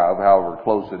they have, however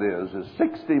close it is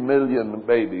 60 million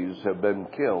babies have been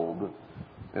killed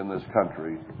in this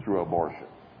country through abortion.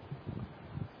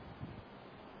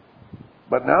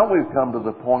 But now we've come to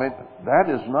the point that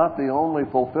is not the only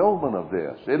fulfillment of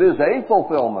this. It is a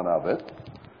fulfillment of it.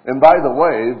 And by the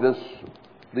way,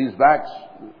 these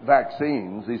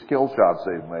vaccines, these kill shots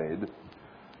they've made,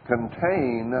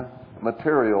 contain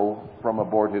material from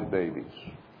aborted babies.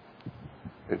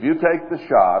 If you take the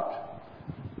shot,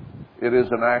 it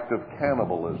is an act of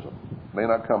cannibalism. It may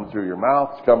not come through your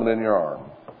mouth, it's coming in your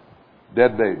arm.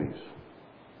 Dead babies.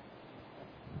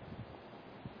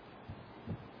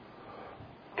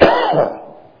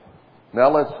 Now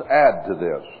let's add to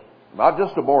this. Not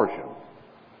just abortion.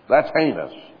 That's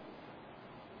heinous.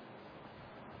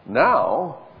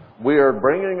 Now we are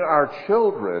bringing our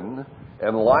children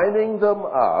and lining them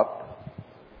up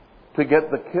to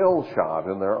get the kill shot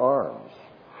in their arms.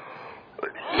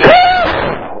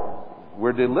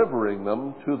 We're delivering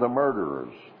them to the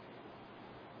murderers.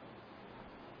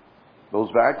 Those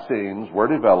vaccines were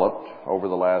developed over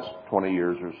the last 20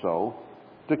 years or so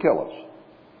to kill us.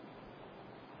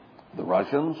 The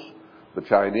Russians, the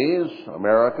Chinese,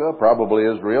 America, probably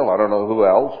Israel, I don't know who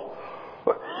else,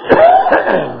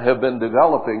 have been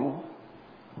developing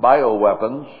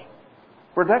bioweapons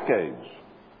for decades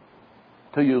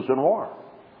to use in war.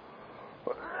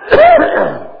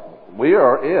 We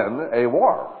are in a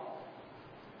war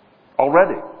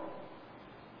already.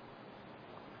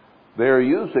 They are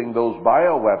using those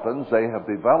bioweapons they have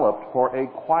developed for a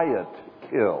quiet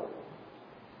kill.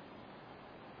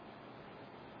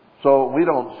 So we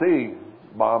don't see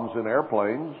bombs in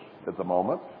airplanes at the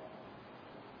moment.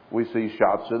 We see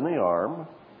shots in the arm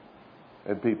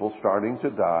and people starting to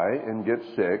die and get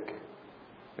sick.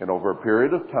 And over a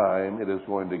period of time, it is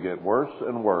going to get worse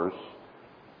and worse.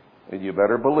 And you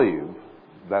better believe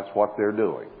that's what they're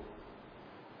doing.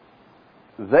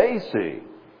 They see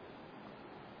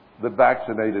that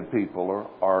vaccinated people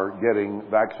are getting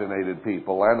vaccinated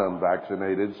people and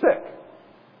unvaccinated sick.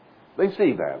 They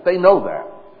see that. They know that.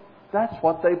 That's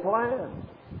what they planned.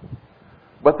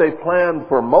 But they planned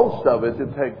for most of it to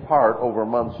take part over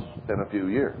months and a few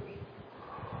years.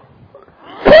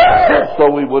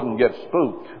 So we wouldn't get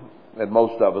spooked, and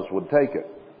most of us would take it.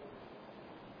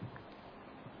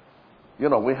 You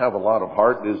know, we have a lot of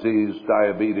heart disease,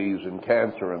 diabetes, and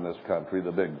cancer in this country,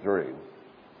 the big three.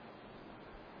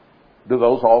 Do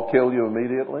those all kill you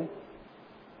immediately?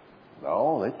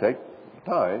 No, they take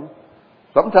time.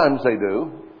 Sometimes they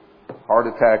do. Heart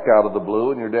attack out of the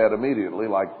blue and you're dead immediately,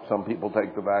 like some people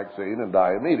take the vaccine and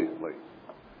die immediately.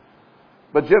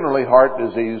 But generally heart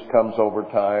disease comes over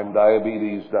time,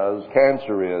 diabetes does,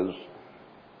 cancer is.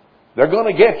 They're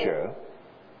going to get you,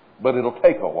 but it'll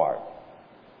take a while.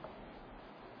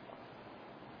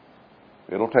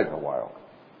 It'll take a while.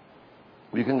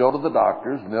 You can go to the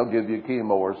doctors and they'll give you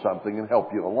chemo or something and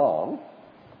help you along.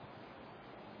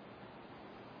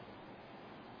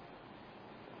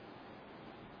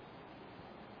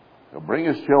 He'll bring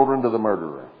his children to the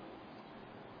murderer.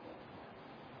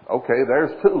 Okay,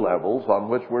 there's two levels on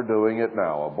which we're doing it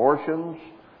now. Abortions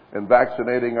and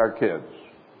vaccinating our kids.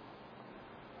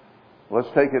 Let's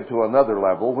take it to another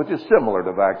level, which is similar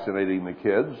to vaccinating the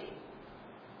kids.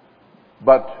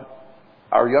 But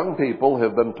our young people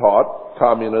have been taught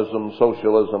communism,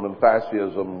 socialism, and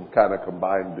fascism kind of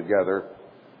combined together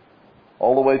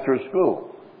all the way through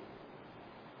school.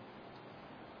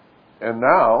 And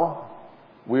now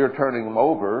we are turning them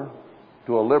over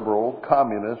to a liberal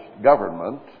communist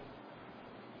government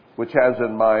which has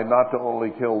in mind not to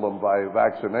only kill them by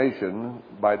vaccination,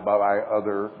 but by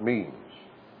other means.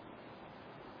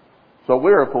 So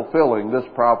we are fulfilling this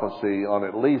prophecy on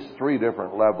at least three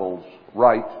different levels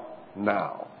right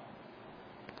now.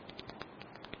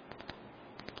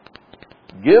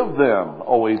 Give them,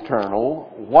 O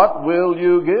Eternal, what will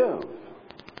you give?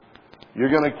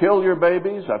 You're going to kill your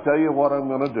babies? I'll tell you what I'm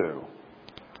going to do.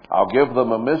 I'll give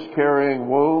them a miscarrying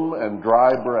womb and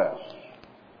dry breasts.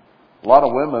 A lot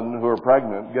of women who are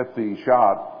pregnant get the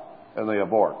shot and they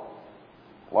abort.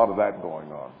 A lot of that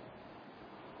going on.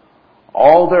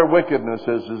 All their wickedness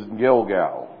is in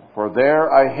Gilgal. For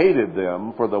there I hated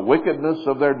them for the wickedness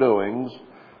of their doings.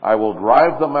 I will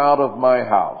drive them out of my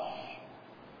house.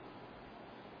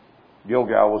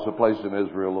 Gilgal was a place in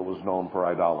Israel that was known for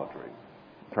idolatry,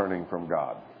 turning from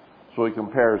God. So he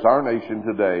compares our nation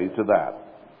today to that.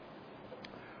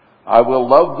 I will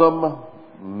love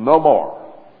them no more.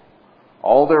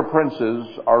 All their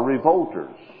princes are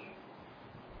revolters.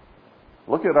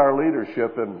 Look at our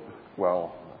leadership and,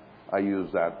 well, I use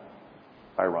that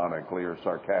ironically or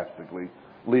sarcastically,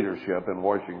 leadership in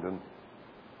Washington.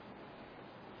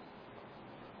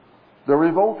 They're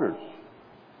revolters.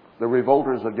 They're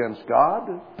revolters against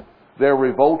God. They're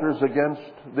revolters against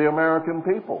the American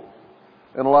people.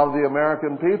 And a lot of the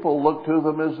American people look to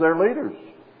them as their leaders.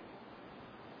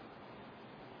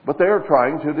 But they are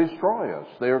trying to destroy us.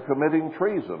 They are committing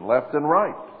treason left and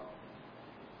right.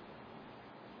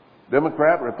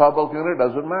 Democrat, Republican, it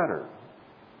doesn't matter.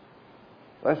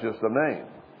 That's just a name.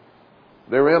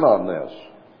 They're in on this.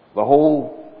 The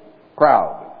whole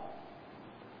crowd.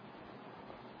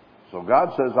 So God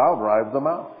says, I'll drive them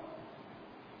out.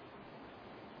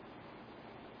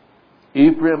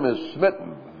 Ephraim is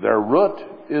smitten. Their root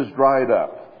is dried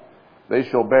up. They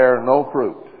shall bear no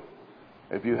fruit.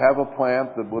 If you have a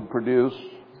plant that would produce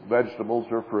vegetables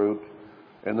or fruit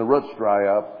and the roots dry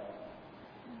up,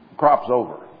 crop's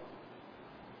over.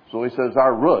 So he says,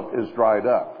 our root is dried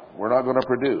up. We're not going to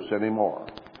produce anymore.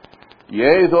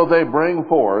 Yea, though they bring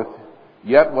forth,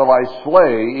 yet will I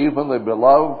slay even the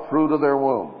beloved fruit of their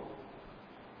womb.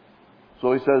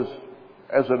 So he says,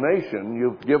 as a nation,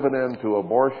 you've given in to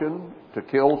abortion, to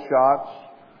kill shots,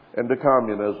 and to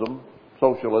communism,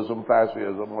 socialism,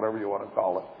 fascism, whatever you want to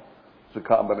call it. It's a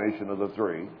combination of the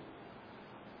three.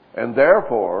 And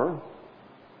therefore,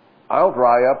 I'll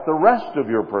dry up the rest of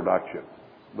your production,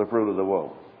 the fruit of the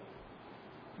womb.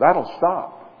 That'll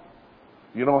stop.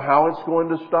 You know how it's going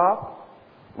to stop?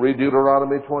 Read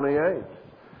Deuteronomy 28.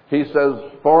 He says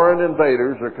foreign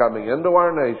invaders are coming into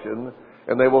our nation,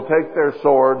 and they will take their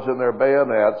swords and their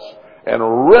bayonets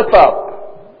and rip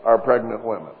up our pregnant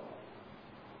women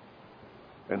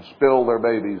and spill their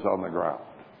babies on the ground.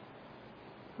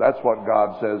 That's what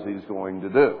God says He's going to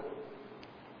do.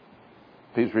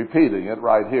 He's repeating it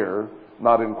right here,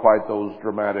 not in quite those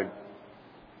dramatic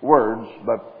words,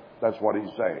 but that's what He's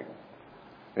saying.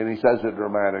 And He says it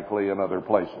dramatically in other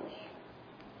places.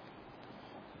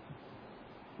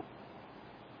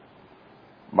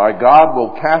 My God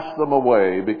will cast them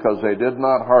away because they did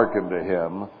not hearken to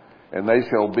Him, and they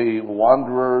shall be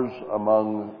wanderers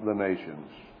among the nations.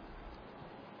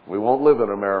 We won't live in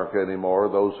America anymore,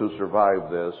 those who survive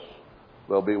this.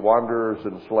 They'll be wanderers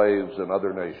and slaves in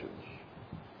other nations.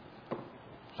 It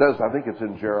says, I think it's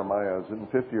in Jeremiah, is it in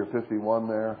 50 or 51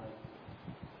 there?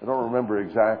 I don't remember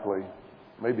exactly.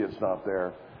 Maybe it's not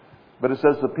there. But it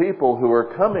says the people who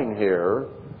are coming here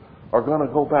are going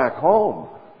to go back home.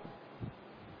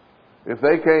 If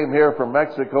they came here from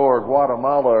Mexico or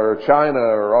Guatemala or China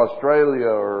or Australia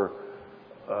or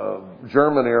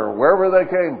Germany or wherever they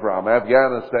came from,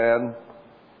 Afghanistan,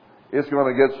 it's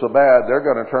going to get so bad they're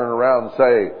going to turn around and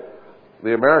say,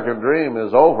 the American dream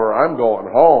is over. I'm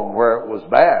going home where it was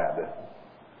bad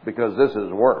because this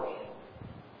is worse.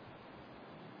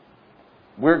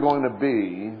 We're going to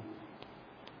be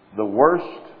the worst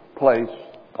place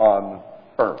on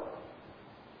earth.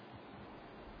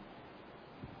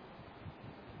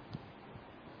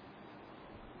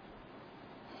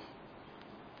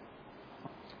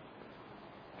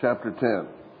 Chapter 10.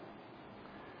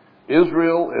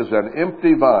 Israel is an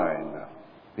empty vine.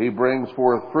 He brings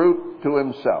forth fruit to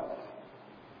himself.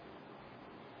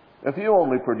 If you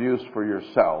only produce for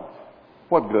yourself,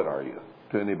 what good are you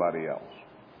to anybody else?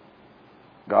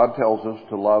 God tells us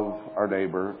to love our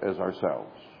neighbor as ourselves.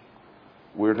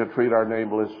 We're to treat our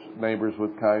neighbors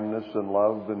with kindness and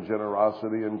love and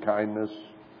generosity and kindness.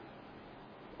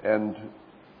 And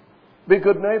be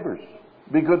good neighbors.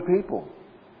 Be good people.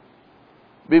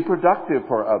 Be productive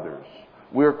for others.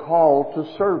 We're called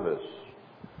to service.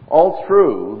 All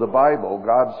through the Bible,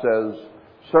 God says,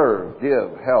 serve,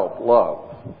 give, help,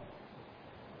 love.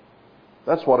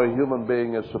 That's what a human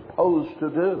being is supposed to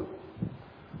do.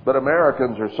 But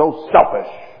Americans are so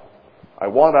selfish. I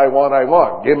want, I want, I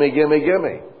want. Gimme, gimme,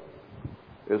 gimme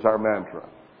is our mantra.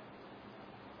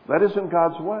 That isn't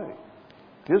God's way.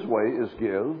 His way is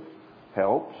give,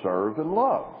 help, serve, and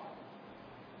love.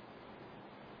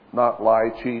 Not lie,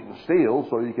 cheat, and steal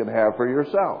so you can have for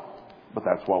yourself. But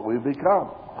that's what we've become.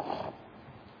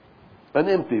 An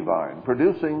empty vine,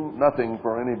 producing nothing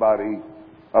for anybody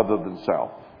other than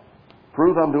self.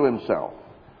 Fruit unto himself.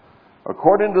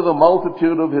 According to the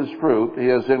multitude of his fruit, he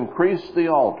has increased the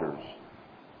altars.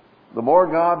 The more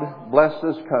God blessed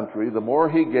this country, the more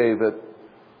he gave it,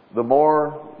 the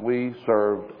more we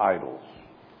served idols.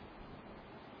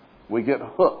 We get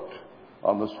hooked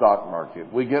on the stock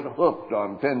market. We get hooked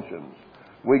on pensions.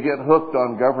 We get hooked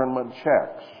on government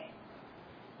checks.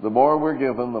 The more we're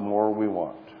given, the more we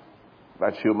want.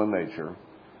 That's human nature,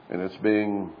 and it's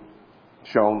being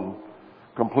shown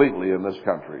completely in this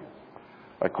country.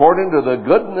 According to the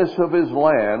goodness of his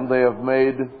land, they have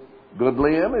made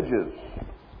goodly images.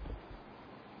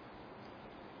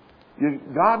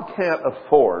 God can't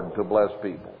afford to bless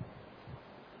people,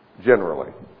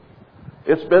 generally.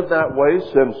 It's been that way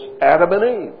since Adam and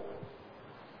Eve.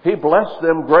 He blessed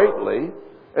them greatly,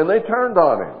 and they turned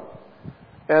on him.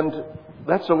 And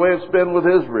that's the way it's been with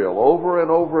Israel, over and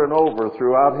over and over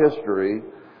throughout history.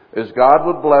 As God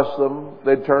would bless them,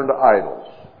 they'd turn to idols.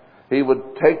 He would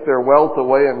take their wealth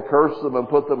away and curse them and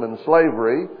put them in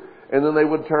slavery, and then they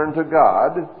would turn to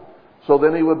God. So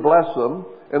then he would bless them,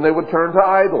 and they would turn to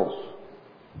idols.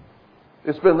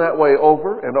 It's been that way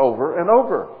over and over and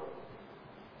over.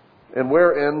 And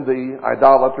we're in the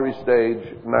idolatry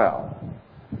stage now.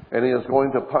 And he is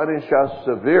going to punish us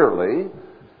severely.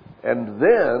 And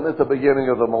then, at the beginning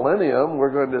of the millennium,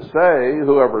 we're going to say,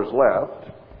 whoever's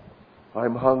left,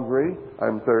 I'm hungry,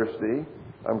 I'm thirsty,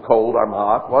 I'm cold, I'm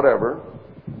hot, whatever.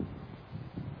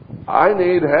 I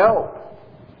need help.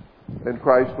 And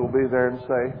Christ will be there and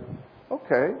say,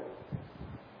 okay,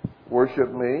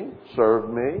 worship me, serve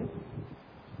me,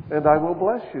 and I will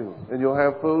bless you. And you'll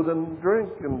have food and drink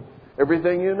and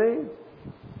everything you need.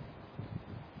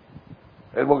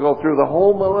 And we'll go through the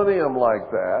whole millennium like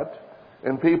that,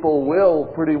 and people will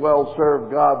pretty well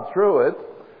serve God through it.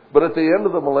 But at the end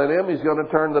of the millennium, he's going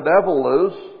to turn the devil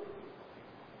loose,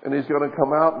 and he's going to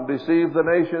come out and deceive the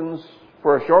nations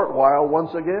for a short while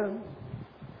once again.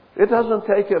 It doesn't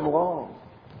take him long.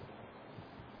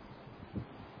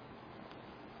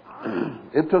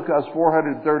 It took us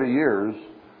 430 years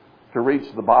to reach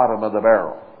the bottom of the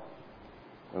barrel.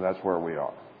 And that's where we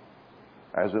are,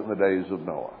 as in the days of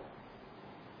Noah.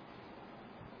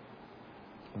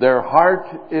 Their heart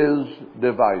is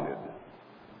divided.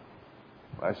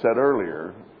 I said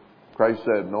earlier, Christ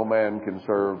said no man can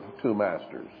serve two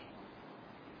masters.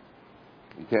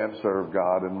 You can't serve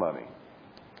God and money.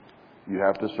 You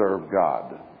have to serve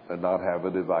God and not have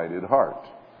a divided heart.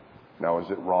 Now, is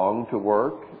it wrong to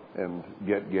work and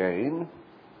get gain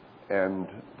and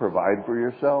provide for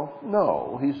yourself?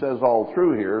 No. He says all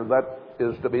through here that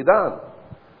is to be done.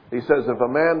 He says if a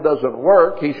man doesn't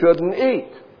work, he shouldn't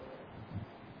eat.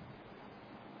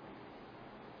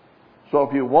 So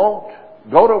if you won't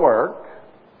go to work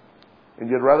and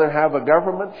you'd rather have a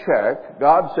government check,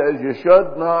 God says you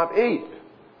should not eat.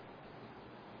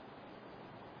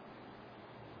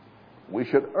 We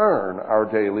should earn our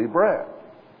daily bread.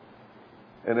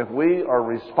 And if we are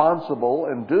responsible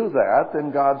and do that,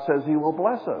 then God says He will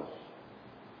bless us.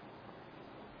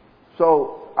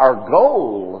 So our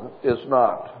goal is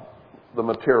not the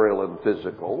material and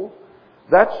physical.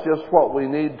 That's just what we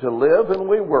need to live, and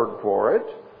we work for it,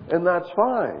 and that's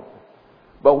fine.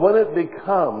 But when it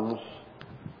becomes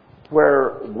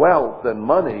where wealth and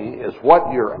money is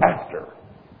what you're after,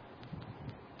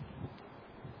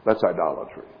 that's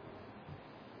idolatry.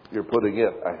 You're putting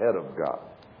it ahead of God.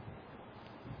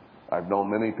 I've known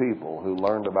many people who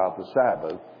learned about the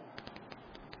Sabbath,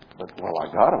 but, well,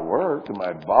 I got to work, and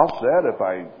my boss said if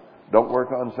I don't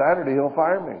work on Saturday, he'll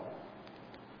fire me.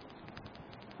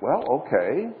 Well,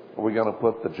 okay. Are we going to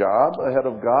put the job ahead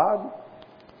of God?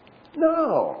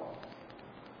 No.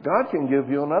 God can give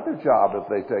you another job if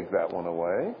they take that one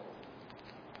away.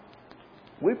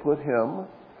 We put Him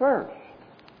first.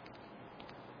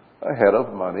 Ahead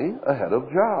of money, ahead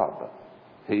of job.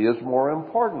 He is more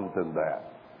important than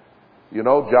that. You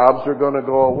know, jobs are going to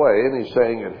go away, and He's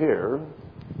saying it here.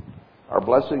 Our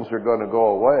blessings are going to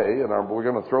go away, and we're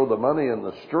going to throw the money in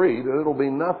the street, and it'll be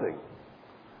nothing.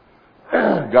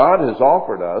 God has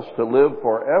offered us to live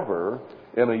forever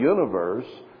in a universe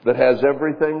that has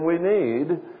everything we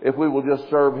need if we will just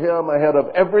serve Him ahead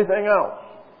of everything else.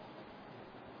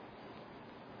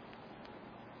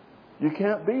 You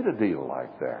can't beat a deal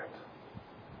like that.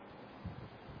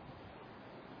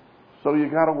 So you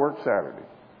got to work Saturday.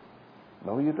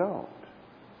 No, you don't.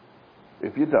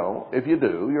 If you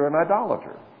do, you're an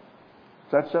idolater.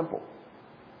 It's that simple.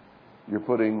 You're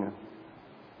putting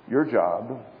your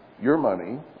job, your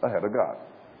money ahead of God.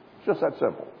 It's just that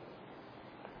simple.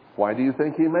 Why do you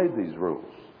think He made these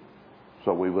rules?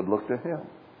 So we would look to Him.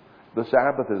 The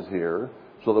Sabbath is here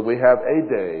so that we have a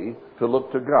day to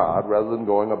look to God rather than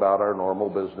going about our normal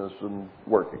business and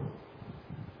working.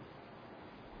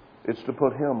 It's to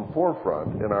put Him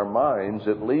forefront in our minds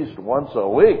at least once a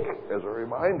week as a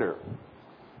reminder.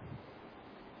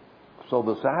 So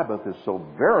the Sabbath is so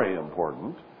very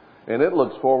important, and it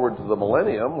looks forward to the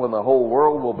millennium when the whole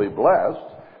world will be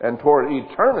blessed, and toward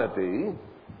eternity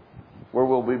where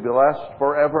we'll be blessed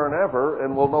forever and ever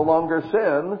and will no longer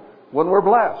sin when we're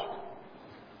blessed.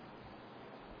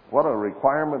 What a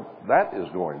requirement that is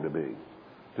going to be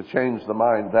to change the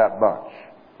mind that much.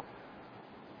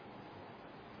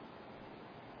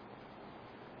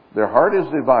 Their heart is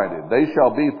divided. They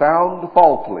shall be found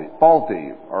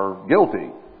faulty or guilty.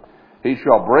 He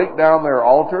shall break down their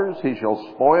altars. He shall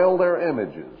spoil their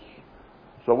images.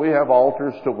 So we have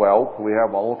altars to wealth. We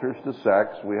have altars to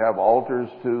sex. We have altars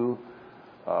to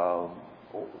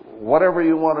whatever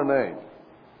you want to name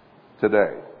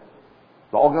today.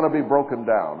 It's all going to be broken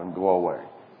down and go away.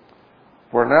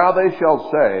 For now they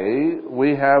shall say,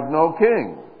 we have no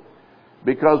king.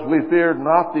 Because we feared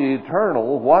not the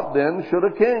eternal, what then should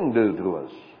a king do to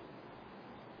us?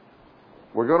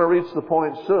 We're going to reach the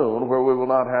point soon where we will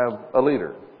not have a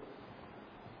leader.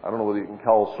 I don't know whether you can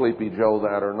call Sleepy Joe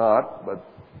that or not, but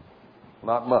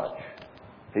not much.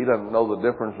 He doesn't know the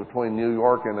difference between New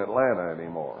York and Atlanta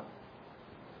anymore.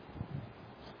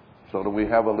 So do we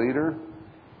have a leader?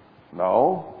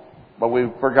 No. But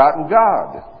we've forgotten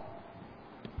God.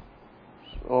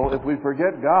 So if we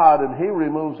forget God and He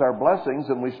removes our blessings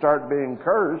and we start being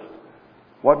cursed,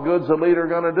 what good's a leader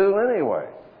going to do anyway?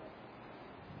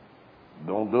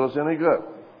 Don't do us any good.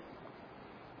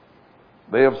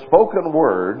 They have spoken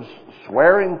words,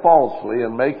 swearing falsely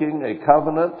and making a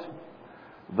covenant.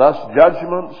 Thus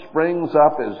judgment springs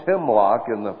up as hemlock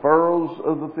in the furrows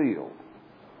of the field.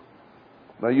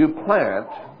 Now you plant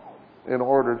in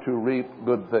order to reap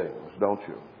good things, don't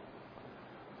you?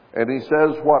 And He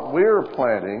says what we're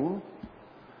planting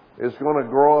is going to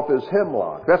grow up as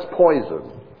hemlock. That's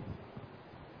poison.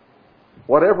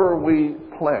 Whatever we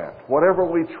plant, whatever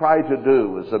we try to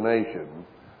do as a nation,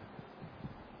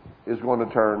 is going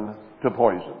to turn to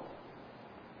poison.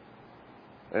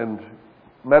 And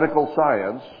medical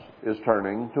science is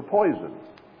turning to poison.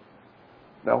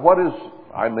 Now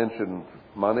I mentioned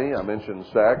money, I mentioned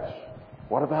sex.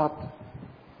 What about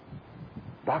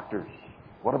doctors?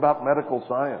 What about medical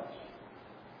science?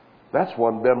 That's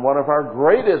been one of our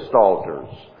greatest altars.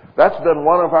 That's been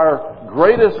one of our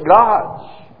greatest gods.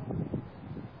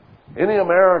 Any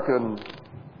American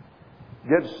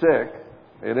gets sick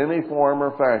in any form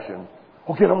or fashion.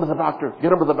 Oh, get him to the doctor.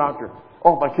 Get him to the doctor.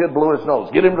 Oh, my kid blew his nose.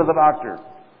 Get him to the doctor.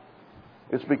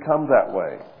 It's become that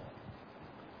way.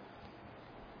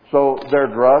 So their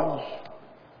drugs,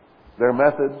 their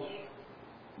methods,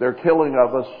 their killing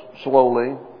of us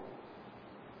slowly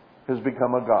has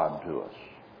become a god to us.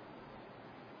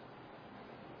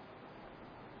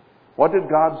 What did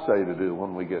God say to do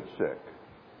when we get sick?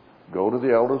 Go to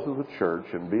the elders of the church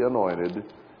and be anointed,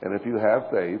 and if you have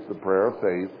faith, the prayer of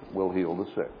faith will heal the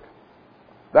sick.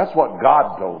 That's what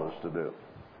God told us to do.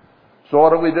 So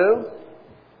what do?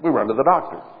 We run to the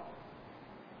doctor.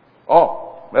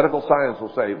 Oh, medical science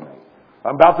will save me.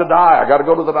 I'm about to die. I got to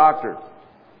go to the doctor.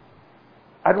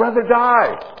 I'd rather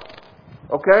die.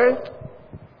 Okay?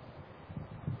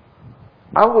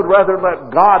 I would rather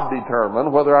let God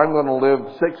determine whether I'm going to live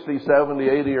 60, 70,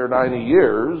 80, or 90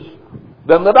 years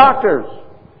than the doctors.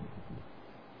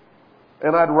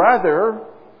 And I'd rather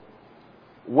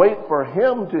wait for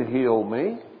Him to heal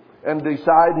me and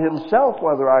decide Himself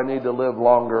whether I need to live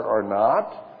longer or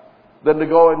not than to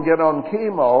go and get on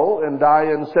chemo and die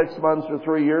in 6 months or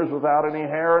 3 years without any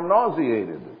hair and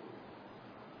nauseated.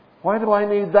 Why do I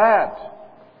need that?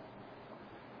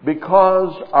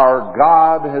 Because our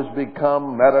God has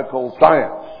become medical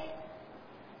science.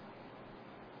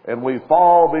 And we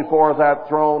fall before that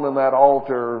throne and that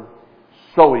altar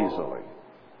so easily.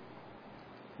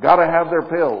 Got to have their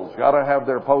pills, got to have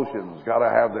their potions, got to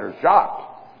have their shot.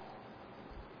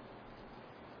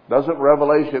 Doesn't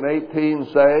Revelation 18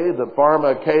 say that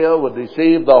pharmakeia would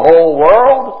deceive the whole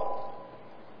world?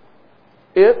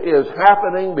 It is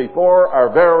happening before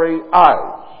our very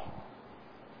eyes.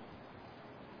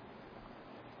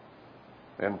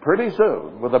 And pretty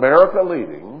soon, with America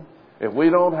leading, if we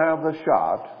don't have the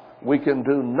shot, we can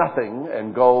do nothing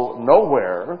and go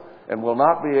nowhere and will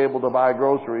not be able to buy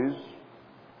groceries.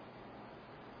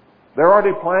 They're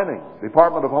already planning. The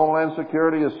Department of Homeland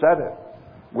Security has said it.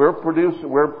 We're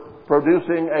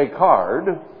producing a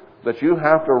card that you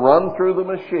have to run through the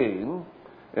machine,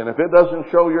 and if it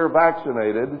doesn't show you're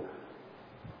vaccinated,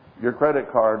 your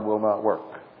credit card will not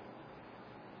work.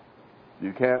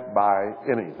 You can't buy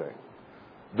anything.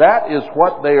 That is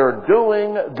what they are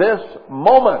doing this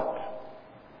moment.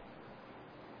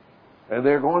 And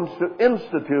they're going to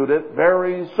institute it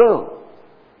very soon.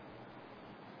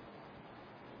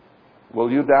 Will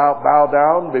you bow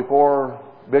down before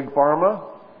Big Pharma,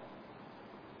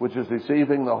 which is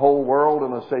deceiving the whole world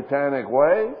in a satanic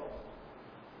way,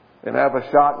 and have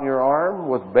a shot in your arm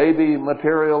with baby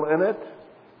material in it?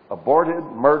 Aborted,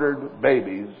 murdered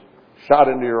babies shot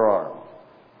into your arm.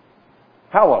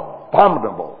 How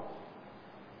abominable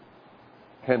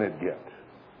can it get?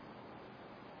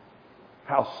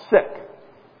 How sick,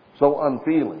 so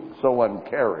unfeeling, so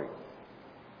uncaring,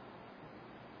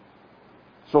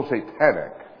 so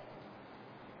satanic.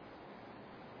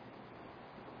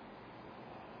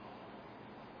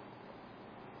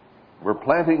 We're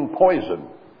planting poison.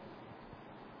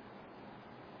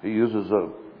 He uses a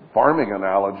farming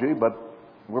analogy, but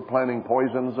we're planting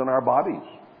poisons in our bodies.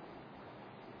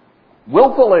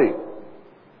 Willfully.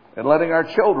 And letting our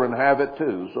children have it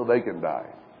too, so they can die.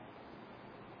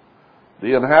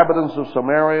 The inhabitants of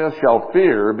Samaria shall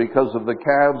fear because of the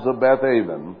calves of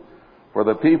Bethaven, for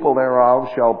the people thereof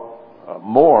shall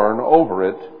mourn over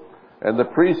it, and the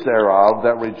priests thereof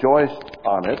that rejoiced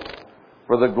on it,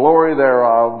 for the glory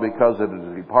thereof, because it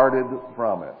is departed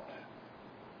from it.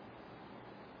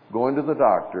 Going to the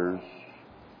doctors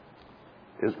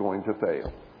is going to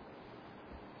fail.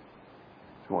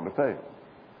 It's going to fail.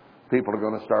 People are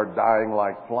going to start dying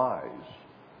like flies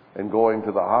and going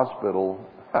to the hospital.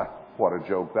 What a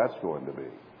joke that's going to be.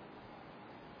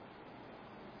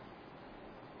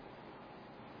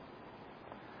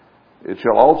 It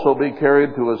shall also be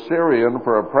carried to Assyrian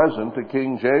for a present to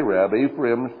King Jareb.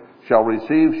 Ephraim shall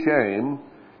receive shame,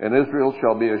 and Israel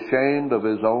shall be ashamed of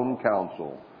his own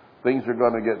counsel. Things are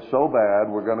going to get so bad,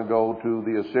 we're going to go to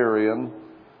the Assyrian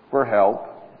for help,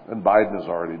 and Biden has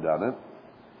already done it.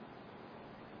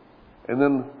 And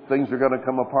then things are going to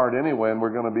come apart anyway, and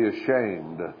we're going to be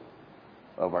ashamed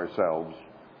of ourselves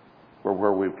for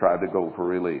where we've tried to go for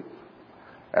relief.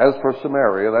 As for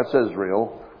Samaria, that's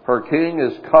Israel, her king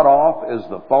is cut off as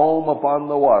the foam upon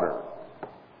the water.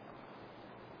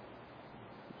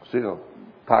 See a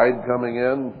tide coming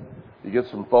in, you get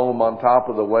some foam on top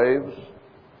of the waves,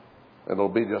 and it'll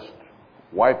be just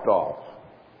wiped off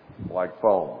like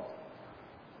foam.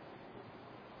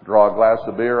 Draw a glass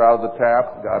of beer out of the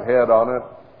tap, got head on it,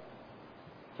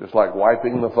 just like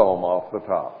wiping the foam off the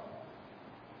top.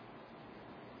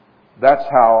 That's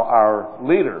how our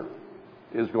leader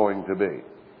is going to be,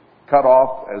 cut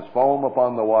off as foam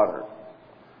upon the water.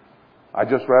 I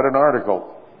just read an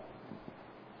article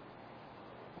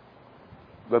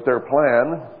that their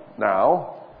plan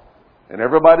now, and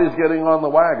everybody's getting on the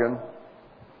wagon,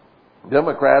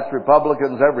 Democrats,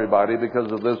 Republicans, everybody, because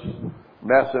of this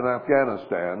mess in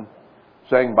Afghanistan,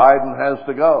 saying Biden has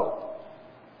to go.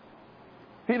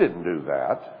 He didn't do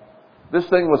that. This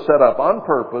thing was set up on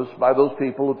purpose by those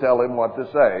people who tell him what to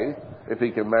say, if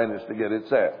he can manage to get it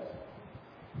said.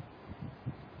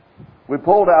 We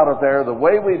pulled out of there the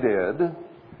way we did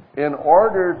in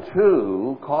order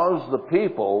to cause the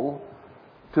people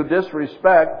to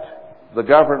disrespect the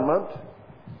government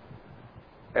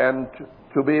and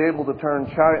to be able to turn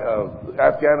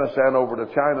Afghanistan over to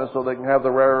China so they can have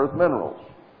the rare earth minerals.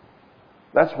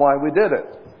 That's why we did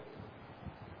it.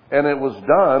 And it was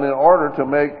done in order to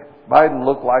make Biden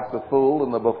look like the fool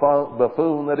and the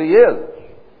buffoon that he is.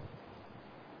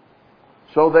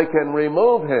 So they can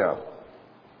remove him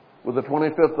with the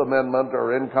 25th Amendment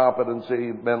or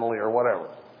incompetency mentally or whatever.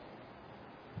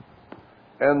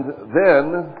 And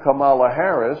then Kamala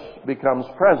Harris becomes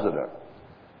president.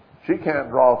 She can't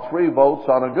draw 3 votes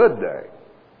on a good day.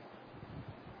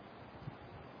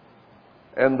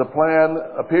 And the plan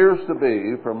appears to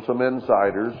be, from some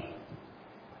insiders,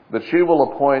 that she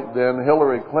will appoint then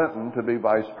Hillary Clinton to be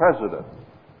vice president.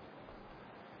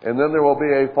 And then there will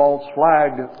be a false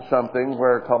flag something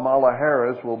where Kamala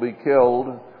Harris will be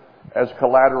killed as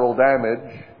collateral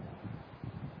damage,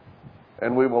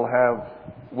 and we will have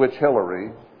Witch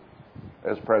Hillary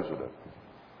as president.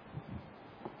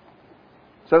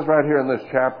 It says right here in this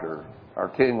chapter, our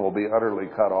king will be utterly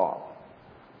cut off.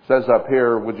 It says up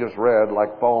here, we just read,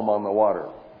 like foam on the water.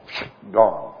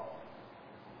 Gone.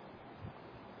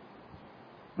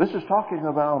 This is talking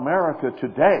about America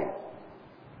today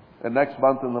and next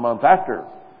month and the month after.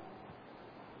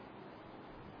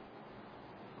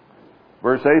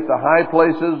 Verse 8, the high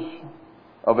places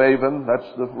of Avon,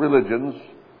 that's the religions,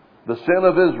 the sin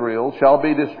of Israel shall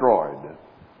be destroyed.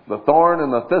 The thorn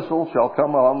and the thistle shall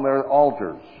come on their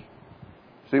altars.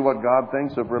 See what God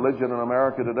thinks of religion in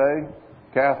America today?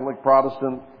 Catholic,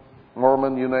 Protestant,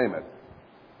 Mormon, you name it.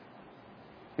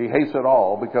 He hates it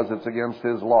all because it's against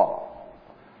His law.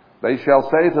 They shall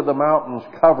say to the mountains,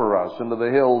 cover us, and to the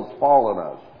hills, fall on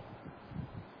us.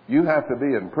 You have to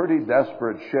be in pretty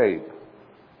desperate shape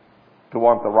to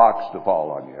want the rocks to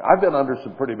fall on you. I've been under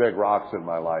some pretty big rocks in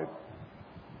my life.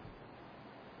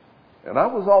 And I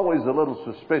was always a little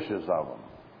suspicious of them.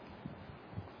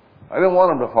 I didn't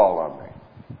want them to fall on me.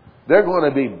 They're going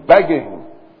to be begging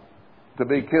to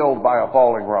be killed by a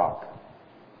falling rock.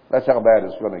 That's how bad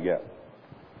it's going to get.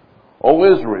 O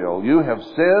Israel, you have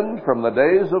sinned from the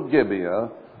days of Gibeah.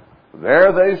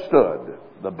 There they stood.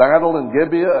 The battle in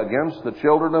Gibeah against the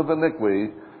children of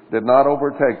iniquity did not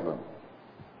overtake them.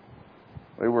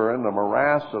 They were in the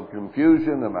morass of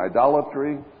confusion and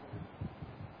idolatry,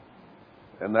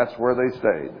 and that's where they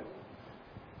stayed.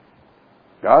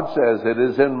 God says, it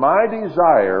is in my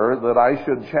desire that I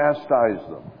should chastise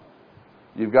them.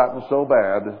 You've gotten so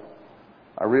bad,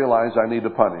 I realize I need to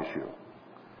punish you.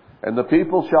 And the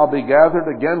people shall be gathered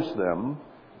against them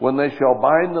when they shall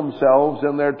bind themselves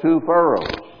in their 2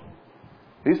 furrows.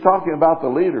 He's talking about the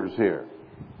leaders here.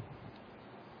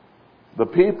 The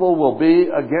people will be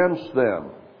against them.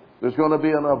 There's going to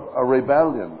be a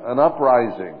rebellion, an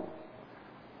uprising.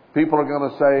 People are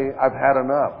going to say, I've had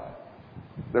enough.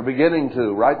 They're beginning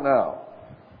to right now.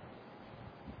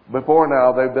 Before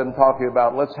now, they've been talking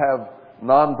about let's have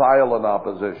nonviolent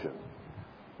opposition.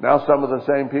 Now some of the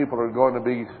same people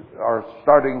are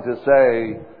starting to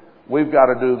say, we've got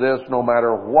to do this no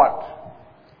matter what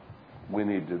we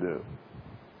need to do.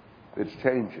 It's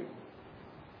changing.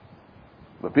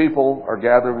 The people are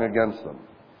gathering against them.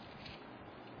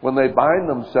 When they bind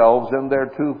themselves in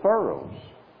their 2 furrows.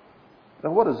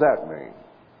 Now what does that mean?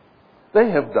 They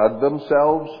have dug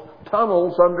themselves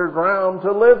tunnels underground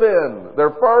to live in.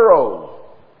 They're furrows.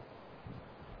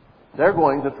 They're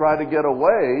going to try to get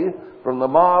away from the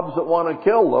mobs that want to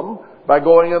kill them by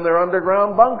going in their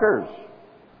underground bunkers.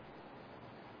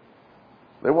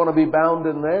 They want to be bound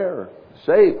in there,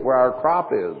 safe where our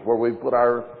crop is, where we put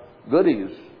our goodies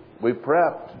we've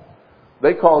prepped,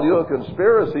 They call you a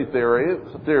conspiracy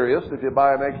theorist if you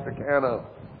buy an extra can of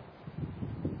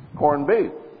corned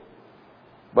beef.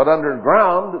 But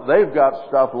underground, they've got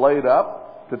stuff laid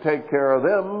up to take care of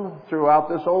them throughout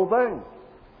this whole thing.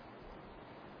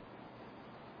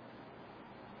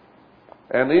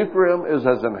 And Ephraim is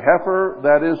as an heifer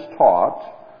that is taught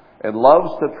and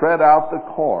loves to tread out the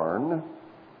corn.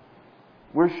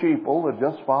 We're sheeple that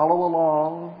just follow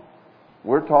along.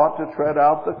 We're taught to tread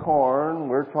out the corn.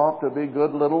 We're taught to be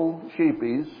good little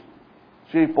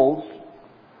sheeples.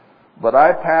 But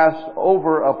I pass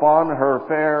over upon her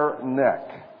fair neck.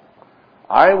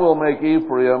 I will make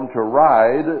Ephraim to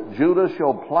ride, Judah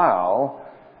shall plow,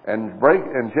 and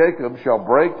Jacob shall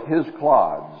break his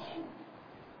clods.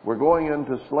 We're going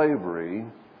into slavery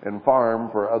and farm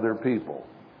for other people.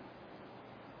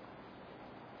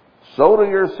 Sow to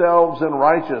yourselves in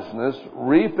righteousness,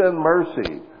 reap in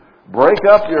mercy. Break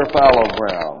up your fallow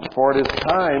ground, for it is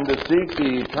time to seek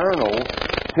the Eternal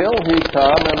till He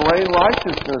come and rain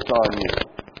righteousness on you.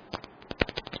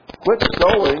 Quit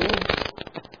sowing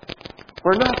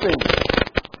for nothing.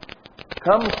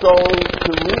 Come sow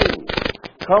to me.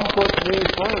 Come put me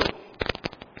first.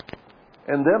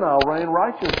 And then I'll rain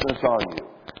righteousness on you.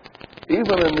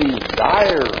 Even in these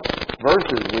dire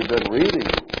verses we've been reading,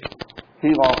 He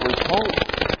offers hope.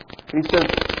 He says,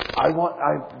 I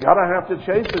gotta have to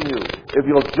chasten you. If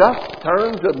you'll just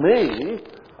turn to me,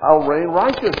 I'll rain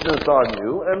righteousness on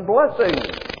you and blessing.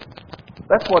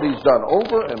 That's what He's done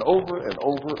over and over and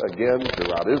over again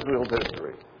throughout Israel's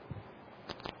history.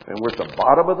 And we're at the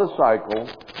bottom of the cycle,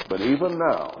 but even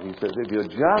now, He says, if you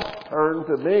just turn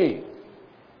to me,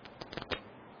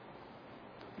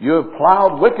 you have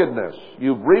plowed wickedness,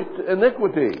 you've reaped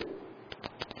iniquity,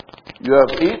 you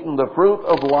have eaten the fruit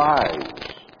of lies,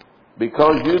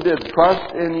 because you did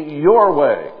trust in your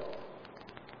way.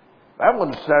 That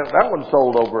one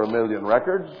sold over 1 million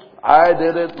records. I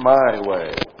did it my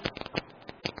way.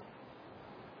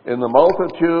 In the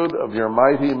multitude of your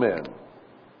mighty men,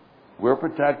 we're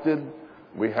protected.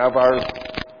 We have our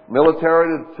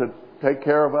military to take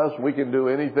care of us. We can do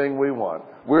anything we want.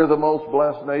 We're the most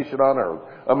blessed nation on earth.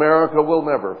 America will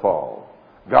never fall.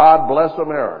 God bless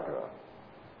America.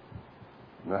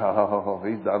 No,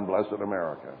 He's done blessing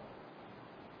America.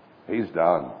 He's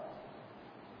done.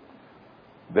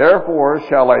 Therefore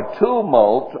shall a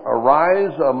tumult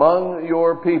arise among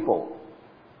your people.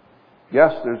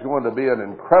 Yes, there's going to be an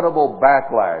incredible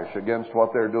backlash against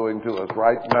what they're doing to us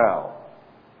right now.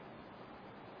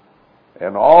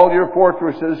 And all your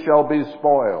fortresses shall be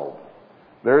spoiled.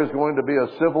 There is going to be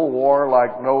a civil war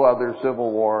like no other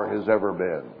civil war has ever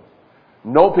been.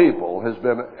 No people has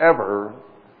been ever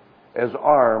as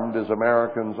armed as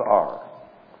Americans are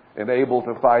and able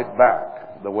to fight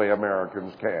back the way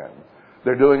Americans can.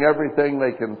 They're doing everything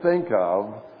they can think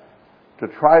of to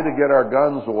try to get our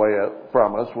guns away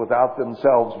from us without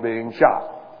themselves being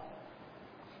shot.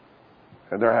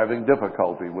 And they're having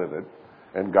difficulty with it.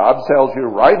 And God tells you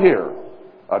right here,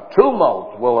 a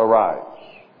tumult will arise.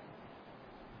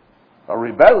 A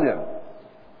rebellion.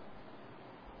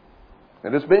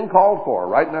 And it's being called for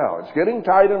right now. It's getting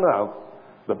tight enough.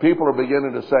 The people are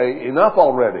beginning to say, enough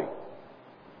already.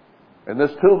 And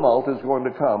this tumult is going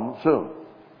to come soon.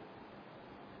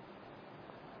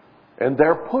 And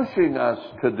they're pushing us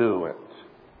to do it.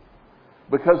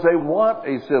 Because they want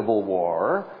a civil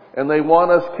war, and they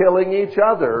want us killing each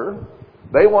other.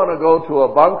 They want to go to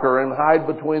a bunker and hide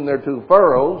between their two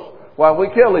furrows while we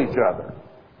kill each other.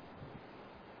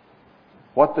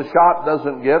 What the shot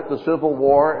doesn't get, the civil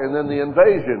war and then the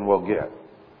invasion will get.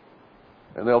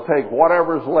 And they'll take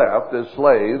whatever's left as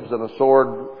slaves and a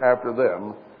sword after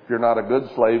them. If you're not a good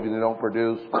slave and you don't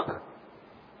produce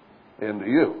into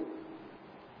you.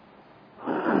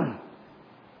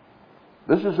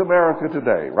 This is America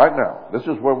today, right now. This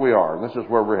is where we are, and this is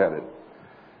where we're headed.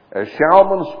 As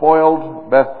Shalman spoiled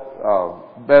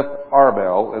Beth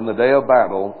Arbel in the day of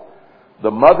battle,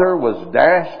 the mother was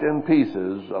dashed in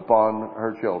pieces upon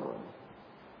her children.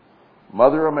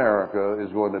 Mother America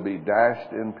is going to be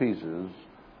dashed in pieces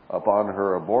upon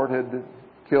her aborted,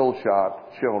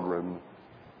 kill-shot children.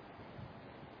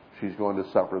 She's going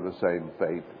to suffer the same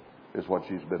fate as what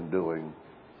she's been doing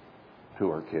to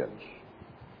her kids.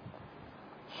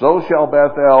 So shall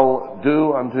Bethel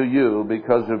do unto you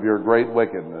because of your great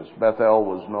wickedness. Bethel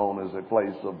was known as a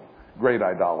place of great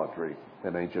idolatry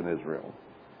in ancient Israel.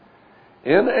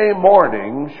 In a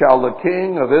morning shall the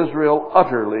king of Israel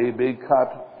utterly be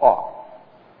cut off.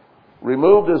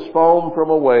 Removed as foam from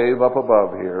a wave up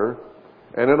above here,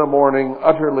 and in a morning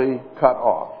utterly cut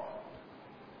off.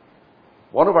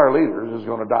 One of our leaders is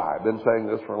going to die. I've been saying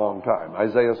this for a long time.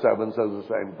 Isaiah 7 says the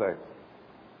same thing.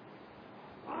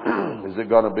 Is it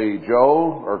going to be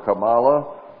Joe or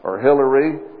Kamala or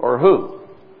Hillary or who?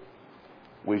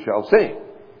 We shall see.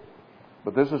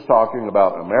 But this is talking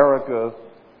about America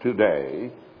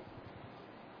today,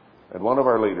 and one of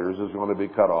our leaders is going to be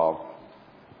cut off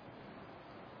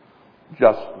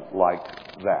just like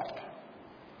that.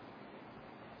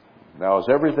 Now, is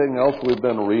everything else we've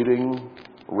been reading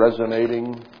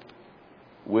resonating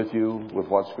with you, with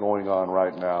what's going on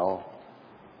right now?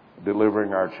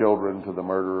 Delivering our children to the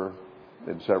murderer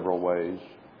in several ways.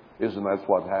 Isn't that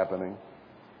what's happening?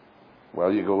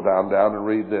 Well, you go down and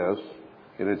read this,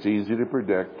 and it's easy to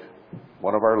predict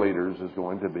one of our leaders is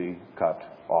going to be cut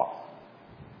off.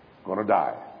 Going to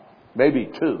die.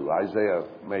 Maybe two. Isaiah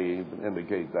may even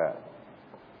indicate that.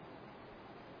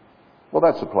 Well,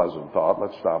 that's a pleasant thought.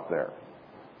 Let's stop there.